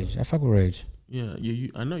do with Rage? I fuck with Rage. Yeah,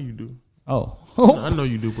 I know you do. Oh. I know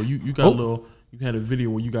you do, but you got a little. You had a video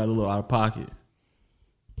where you got a little out of pocket.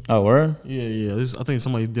 Oh, word? Yeah. I think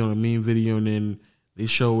somebody did a meme video, and then they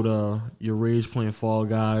showed your Rage playing Fall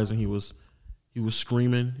Guys, and he was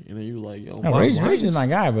screaming, and then you were like, "Yo, no, Rage is my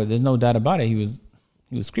guy," but there's no doubt about it. He was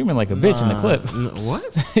screaming like a bitch in the clip.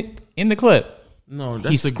 What? In the clip. No,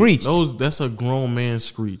 he screeched. That's a grown man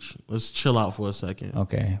screech. Let's chill out for a second.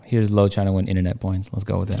 Okay, here's Low trying to win internet points. Let's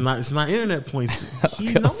go with that. It's not internet points. He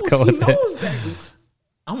Okay, knows that.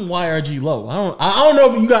 I'm YRG Low. I don't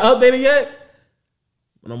know if you got updated yet,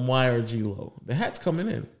 but I'm YRG Low. The hat's coming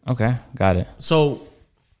in. Okay, got it. So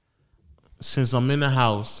since I'm in the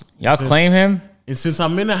house, y'all claim him, and since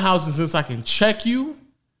I'm in the house, and since I can check you,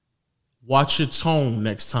 watch your tone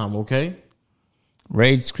next time, okay?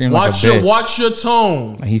 Rage screamed like a bitch. Watch your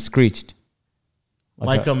tone. He screeched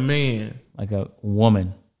like a man, like a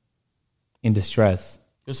woman in distress.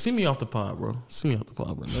 Yo, see me off the pod, bro. See me off the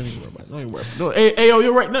pod, bro. Don't even worry about it. Don't even worry about it. Hey, yo,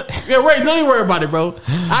 you're right. Ray, don't even worry about it, bro.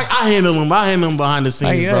 I handle him. I handle him behind the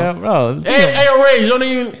scenes, bro. Hey, Ray, don't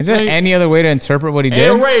even. Is there any other way to interpret what he did?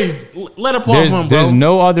 Hey, Ray, let up off him, bro. There's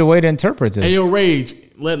no other way to interpret this. Hey, yo, Rage,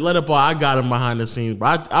 let up off. I got him behind the scenes,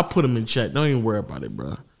 bro. I put him in check. Don't even worry about it,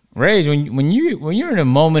 bro. Rage, when you're in a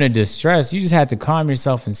moment of distress, you just have to calm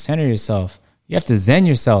yourself and center yourself. You have to zen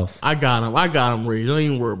yourself. I got him, Rage. Don't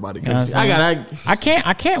even worry about it. You know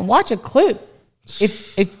I can't watch a clip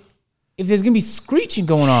if there's gonna be screeching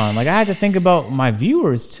going on. Like I had to think about my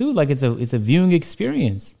viewers too. Like it's a viewing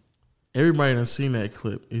experience. Everybody done seen that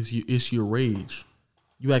clip. It's your Rage.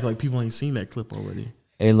 You act like people ain't seen that clip already.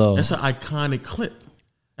 Hey, Lo. That's an iconic clip.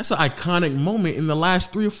 That's an iconic moment in the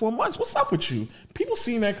last 3 or 4 months. What's up with you? People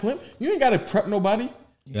seen that clip. You ain't got to prep nobody.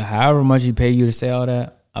 Yeah, however much he pay you to say all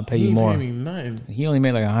that, I'll pay you more. He ain't pay me nothing. He only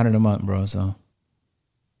made like $100 a month, bro. So, right?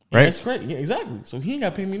 Yeah, that's great. Yeah, exactly. So he ain't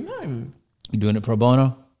got to pay me nothing. You doing it pro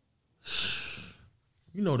bono?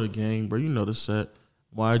 You know the game, bro. You know the set.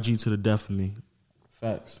 YG to the death of me.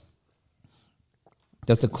 Facts.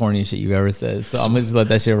 That's the corniest shit you've ever said. So I'm gonna just let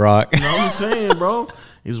that shit rock. No, I'm just saying, bro.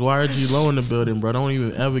 It's YRG Low in the building, bro. Don't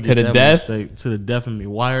even ever get to the death mistake. To the death of me.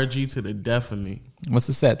 YRG to the death of me. What's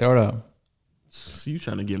the set? Throw it up. See, you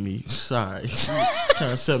trying to get me. Sorry.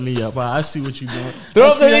 Trying to set me up. I see what you doing. Throw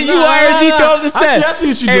up the YRG, throw up the set. I see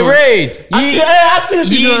what you doing. Hey, Rage. I see what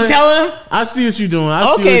you doing. You ain't tell him? I see what you doing.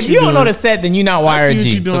 Okay, if you don't know the set, then you're not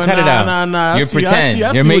YRG. So cut it out. Nah. You're pretend.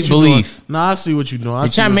 You're make believe. Nah, I see what you're doing. You're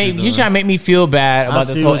trying to make me feel bad about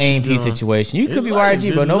this whole A&P situation. You could be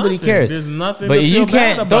YRG, but nobody cares. There's nothing. But you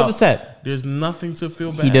can't throw the set. There's nothing to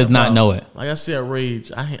feel bad about. He does not know it. Like I said,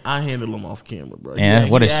 Rage, I handle him off camera, bro. Yeah,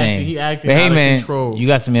 what a shame. He acting but hey, out man, of control. You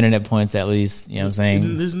got some internet points at least. You know what I'm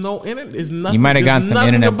saying? There's no internet. There's nothing. You might have gotten some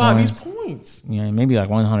internet about points. These points. Yeah, maybe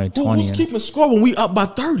like 120. Who's keeping score when we up by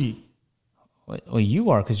 30? Well,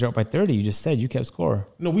 you are because you're up by 30. You just said you kept score.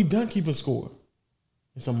 No, we done keeping score.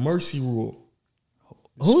 It's a mercy rule.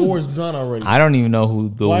 Score is done already. I don't even know who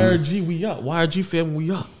the YRG. We up. YRG family.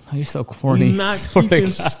 We up. Oh, you're so corny. We not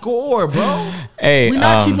keeping score, bro. Hey, we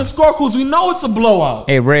not keeping score because we know it's a blowout.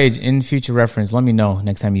 Hey, Rage. In future reference, let me know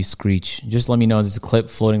next time you screech. Just let me know there's a clip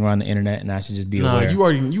floating around the internet, and I should just be aware. You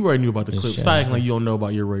already knew about the clip. Stop acting like you don't know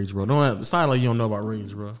about your Rage, bro. Stop like you don't know about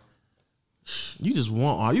Rage, bro. You just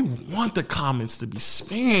want the comments to be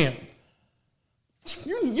spam.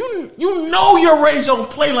 You know your Rage don't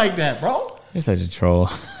play like that, bro. You're such a troll.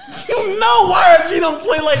 You know YRG don't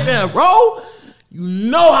play like that, bro. You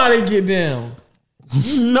know how they get down.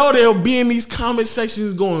 You know they'll be in these comment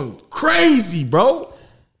sections going crazy, bro.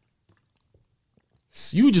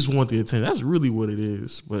 You just want the attention. That's really what it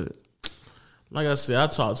is. But like I said, I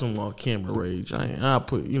talked to him on camera, Rage. I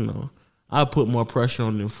put more pressure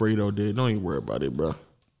on than Fredo did. Don't even worry about it, bro.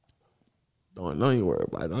 Don't even worry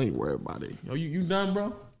about it. Don't even worry about it. Yo, you done,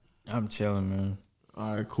 bro? I'm chilling, man.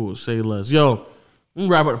 All right, cool. Say less. Yo, let me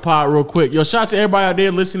wrap up the pod real quick. Yo, shout out to everybody out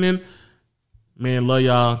there listening. Man, love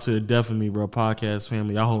y'all to the death of me, bro. Podcast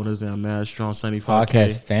family. Y'all holding us down mad strong. 75K.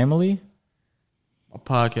 Podcast family? My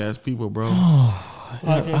podcast people, bro.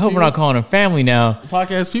 I hope we're not calling them family now.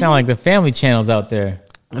 Podcast people. Sound like the family channels out there.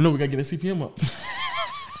 I know we got to get a CPM up.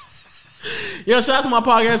 Yo, shout out to my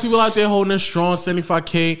podcast people out there holding us strong.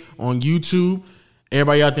 75K on YouTube.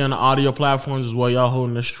 Everybody out there on the audio platforms as well, y'all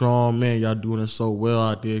holding us strong. Man, y'all doing it so well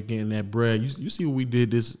out there getting that bread. You see what we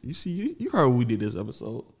did this. You heard what we did this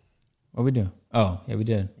episode. What we do? Oh, yeah, we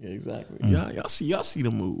did. Yeah, exactly. Y'all see the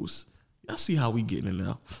moves. Y'all see how we getting it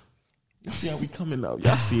now. Y'all see how we coming up.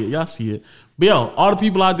 Y'all see it. But yo, all the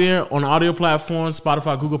people out there on the audio platforms,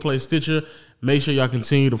 Spotify, Google Play, Stitcher, make sure y'all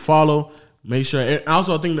continue to follow. Make sure. And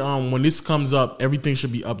also, I think when this comes up, everything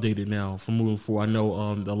should be updated now from moving forward. I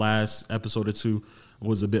know the last episode or two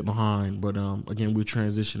was a bit behind, but again, we're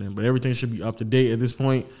transitioning. But everything should be up to date at this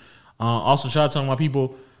point. Also, shout out to all my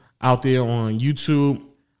people out there on YouTube,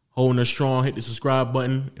 holding us strong. Hit the subscribe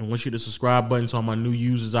button, and once you hit the subscribe button, to all my new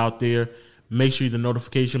users out there, make sure you hit the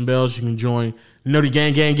notification bells. You can join Nerdy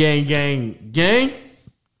Gang.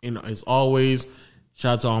 And as always,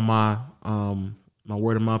 shout out to all my my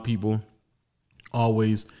word of mouth people,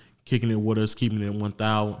 always kicking it with us, keeping it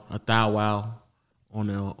a thou wow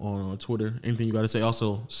on Twitter. Anything you got to say?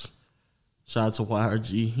 Also, shout out to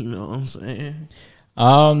YRG. You know what I'm saying?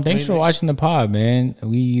 Thanks for watching the pod, man.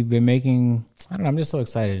 We've been making. I don't know. I'm just so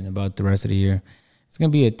excited about the rest of the year. It's gonna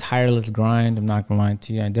be a tireless grind. I'm not gonna lie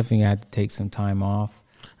to you. I definitely had to take some time off.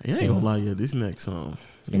 I ain't gonna lie to you. This next song,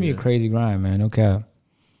 it's gonna be a crazy grind, man. Okay.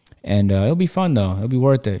 And it'll be fun, though. It'll be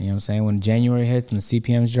worth it. You know what I'm saying? When January hits and the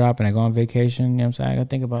CPMs drop and I go on vacation, you know what I'm saying? I got to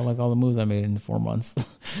think about like all the moves I made in the 4 months.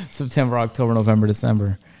 September, October, November,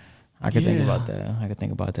 December. I could think about that.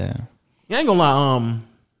 Yeah, I ain't gonna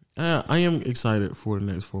lie. I am excited for the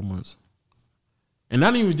next 4 months. And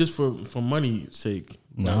not even just for money's sake.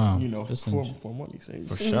 No. You know, for money's sake.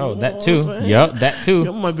 For sure. That too. Yep, that too.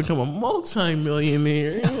 I might become a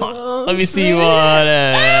multi-millionaire. You know Let me see you on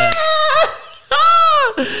that.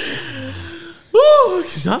 Woo,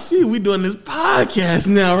 y'all see we doing this podcast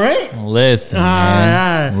now, right? Listen,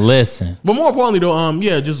 man. Right. Listen. But more importantly,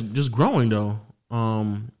 though, just growing though.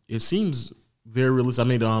 It seems very realistic. I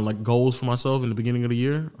made like goals for myself in the beginning of the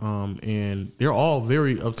year, and they're all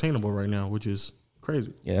very obtainable right now, which is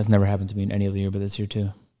crazy. Yeah, that's never happened to me in any other year, but this year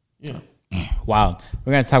too. Yeah. Wow.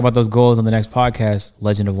 We're gonna talk about those goals on the next podcast.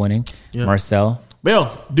 Legend of Winning. Yeah. Marcel.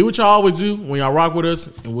 Well, do what y'all always do when y'all rock with us,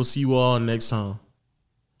 and we'll see you all next time.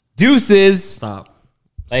 Deuces. Stop.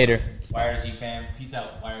 Later. YRG fam. Peace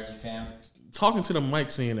out, YRG fam. Talking to the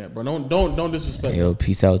mic saying that, bro. Don't disrespect. Yo,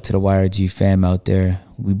 peace out to the YRG fam out there.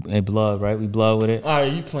 We blood, right? We blood with it. All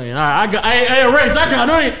right, you playing. All right, hey, Rage,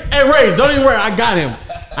 Rage, don't even worry. I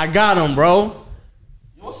got him, bro.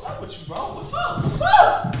 Yo, what's up with you, bro? What's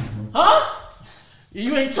up? Huh?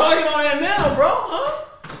 You ain't talking on that now, bro, huh?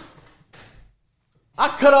 I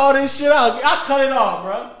cut all this shit out. I cut it off,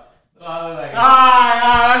 bro. All right,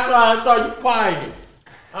 that's why I thought you quiet.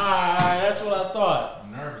 All right, that's what I thought.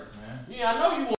 I'm nervous, man. Yeah, I know you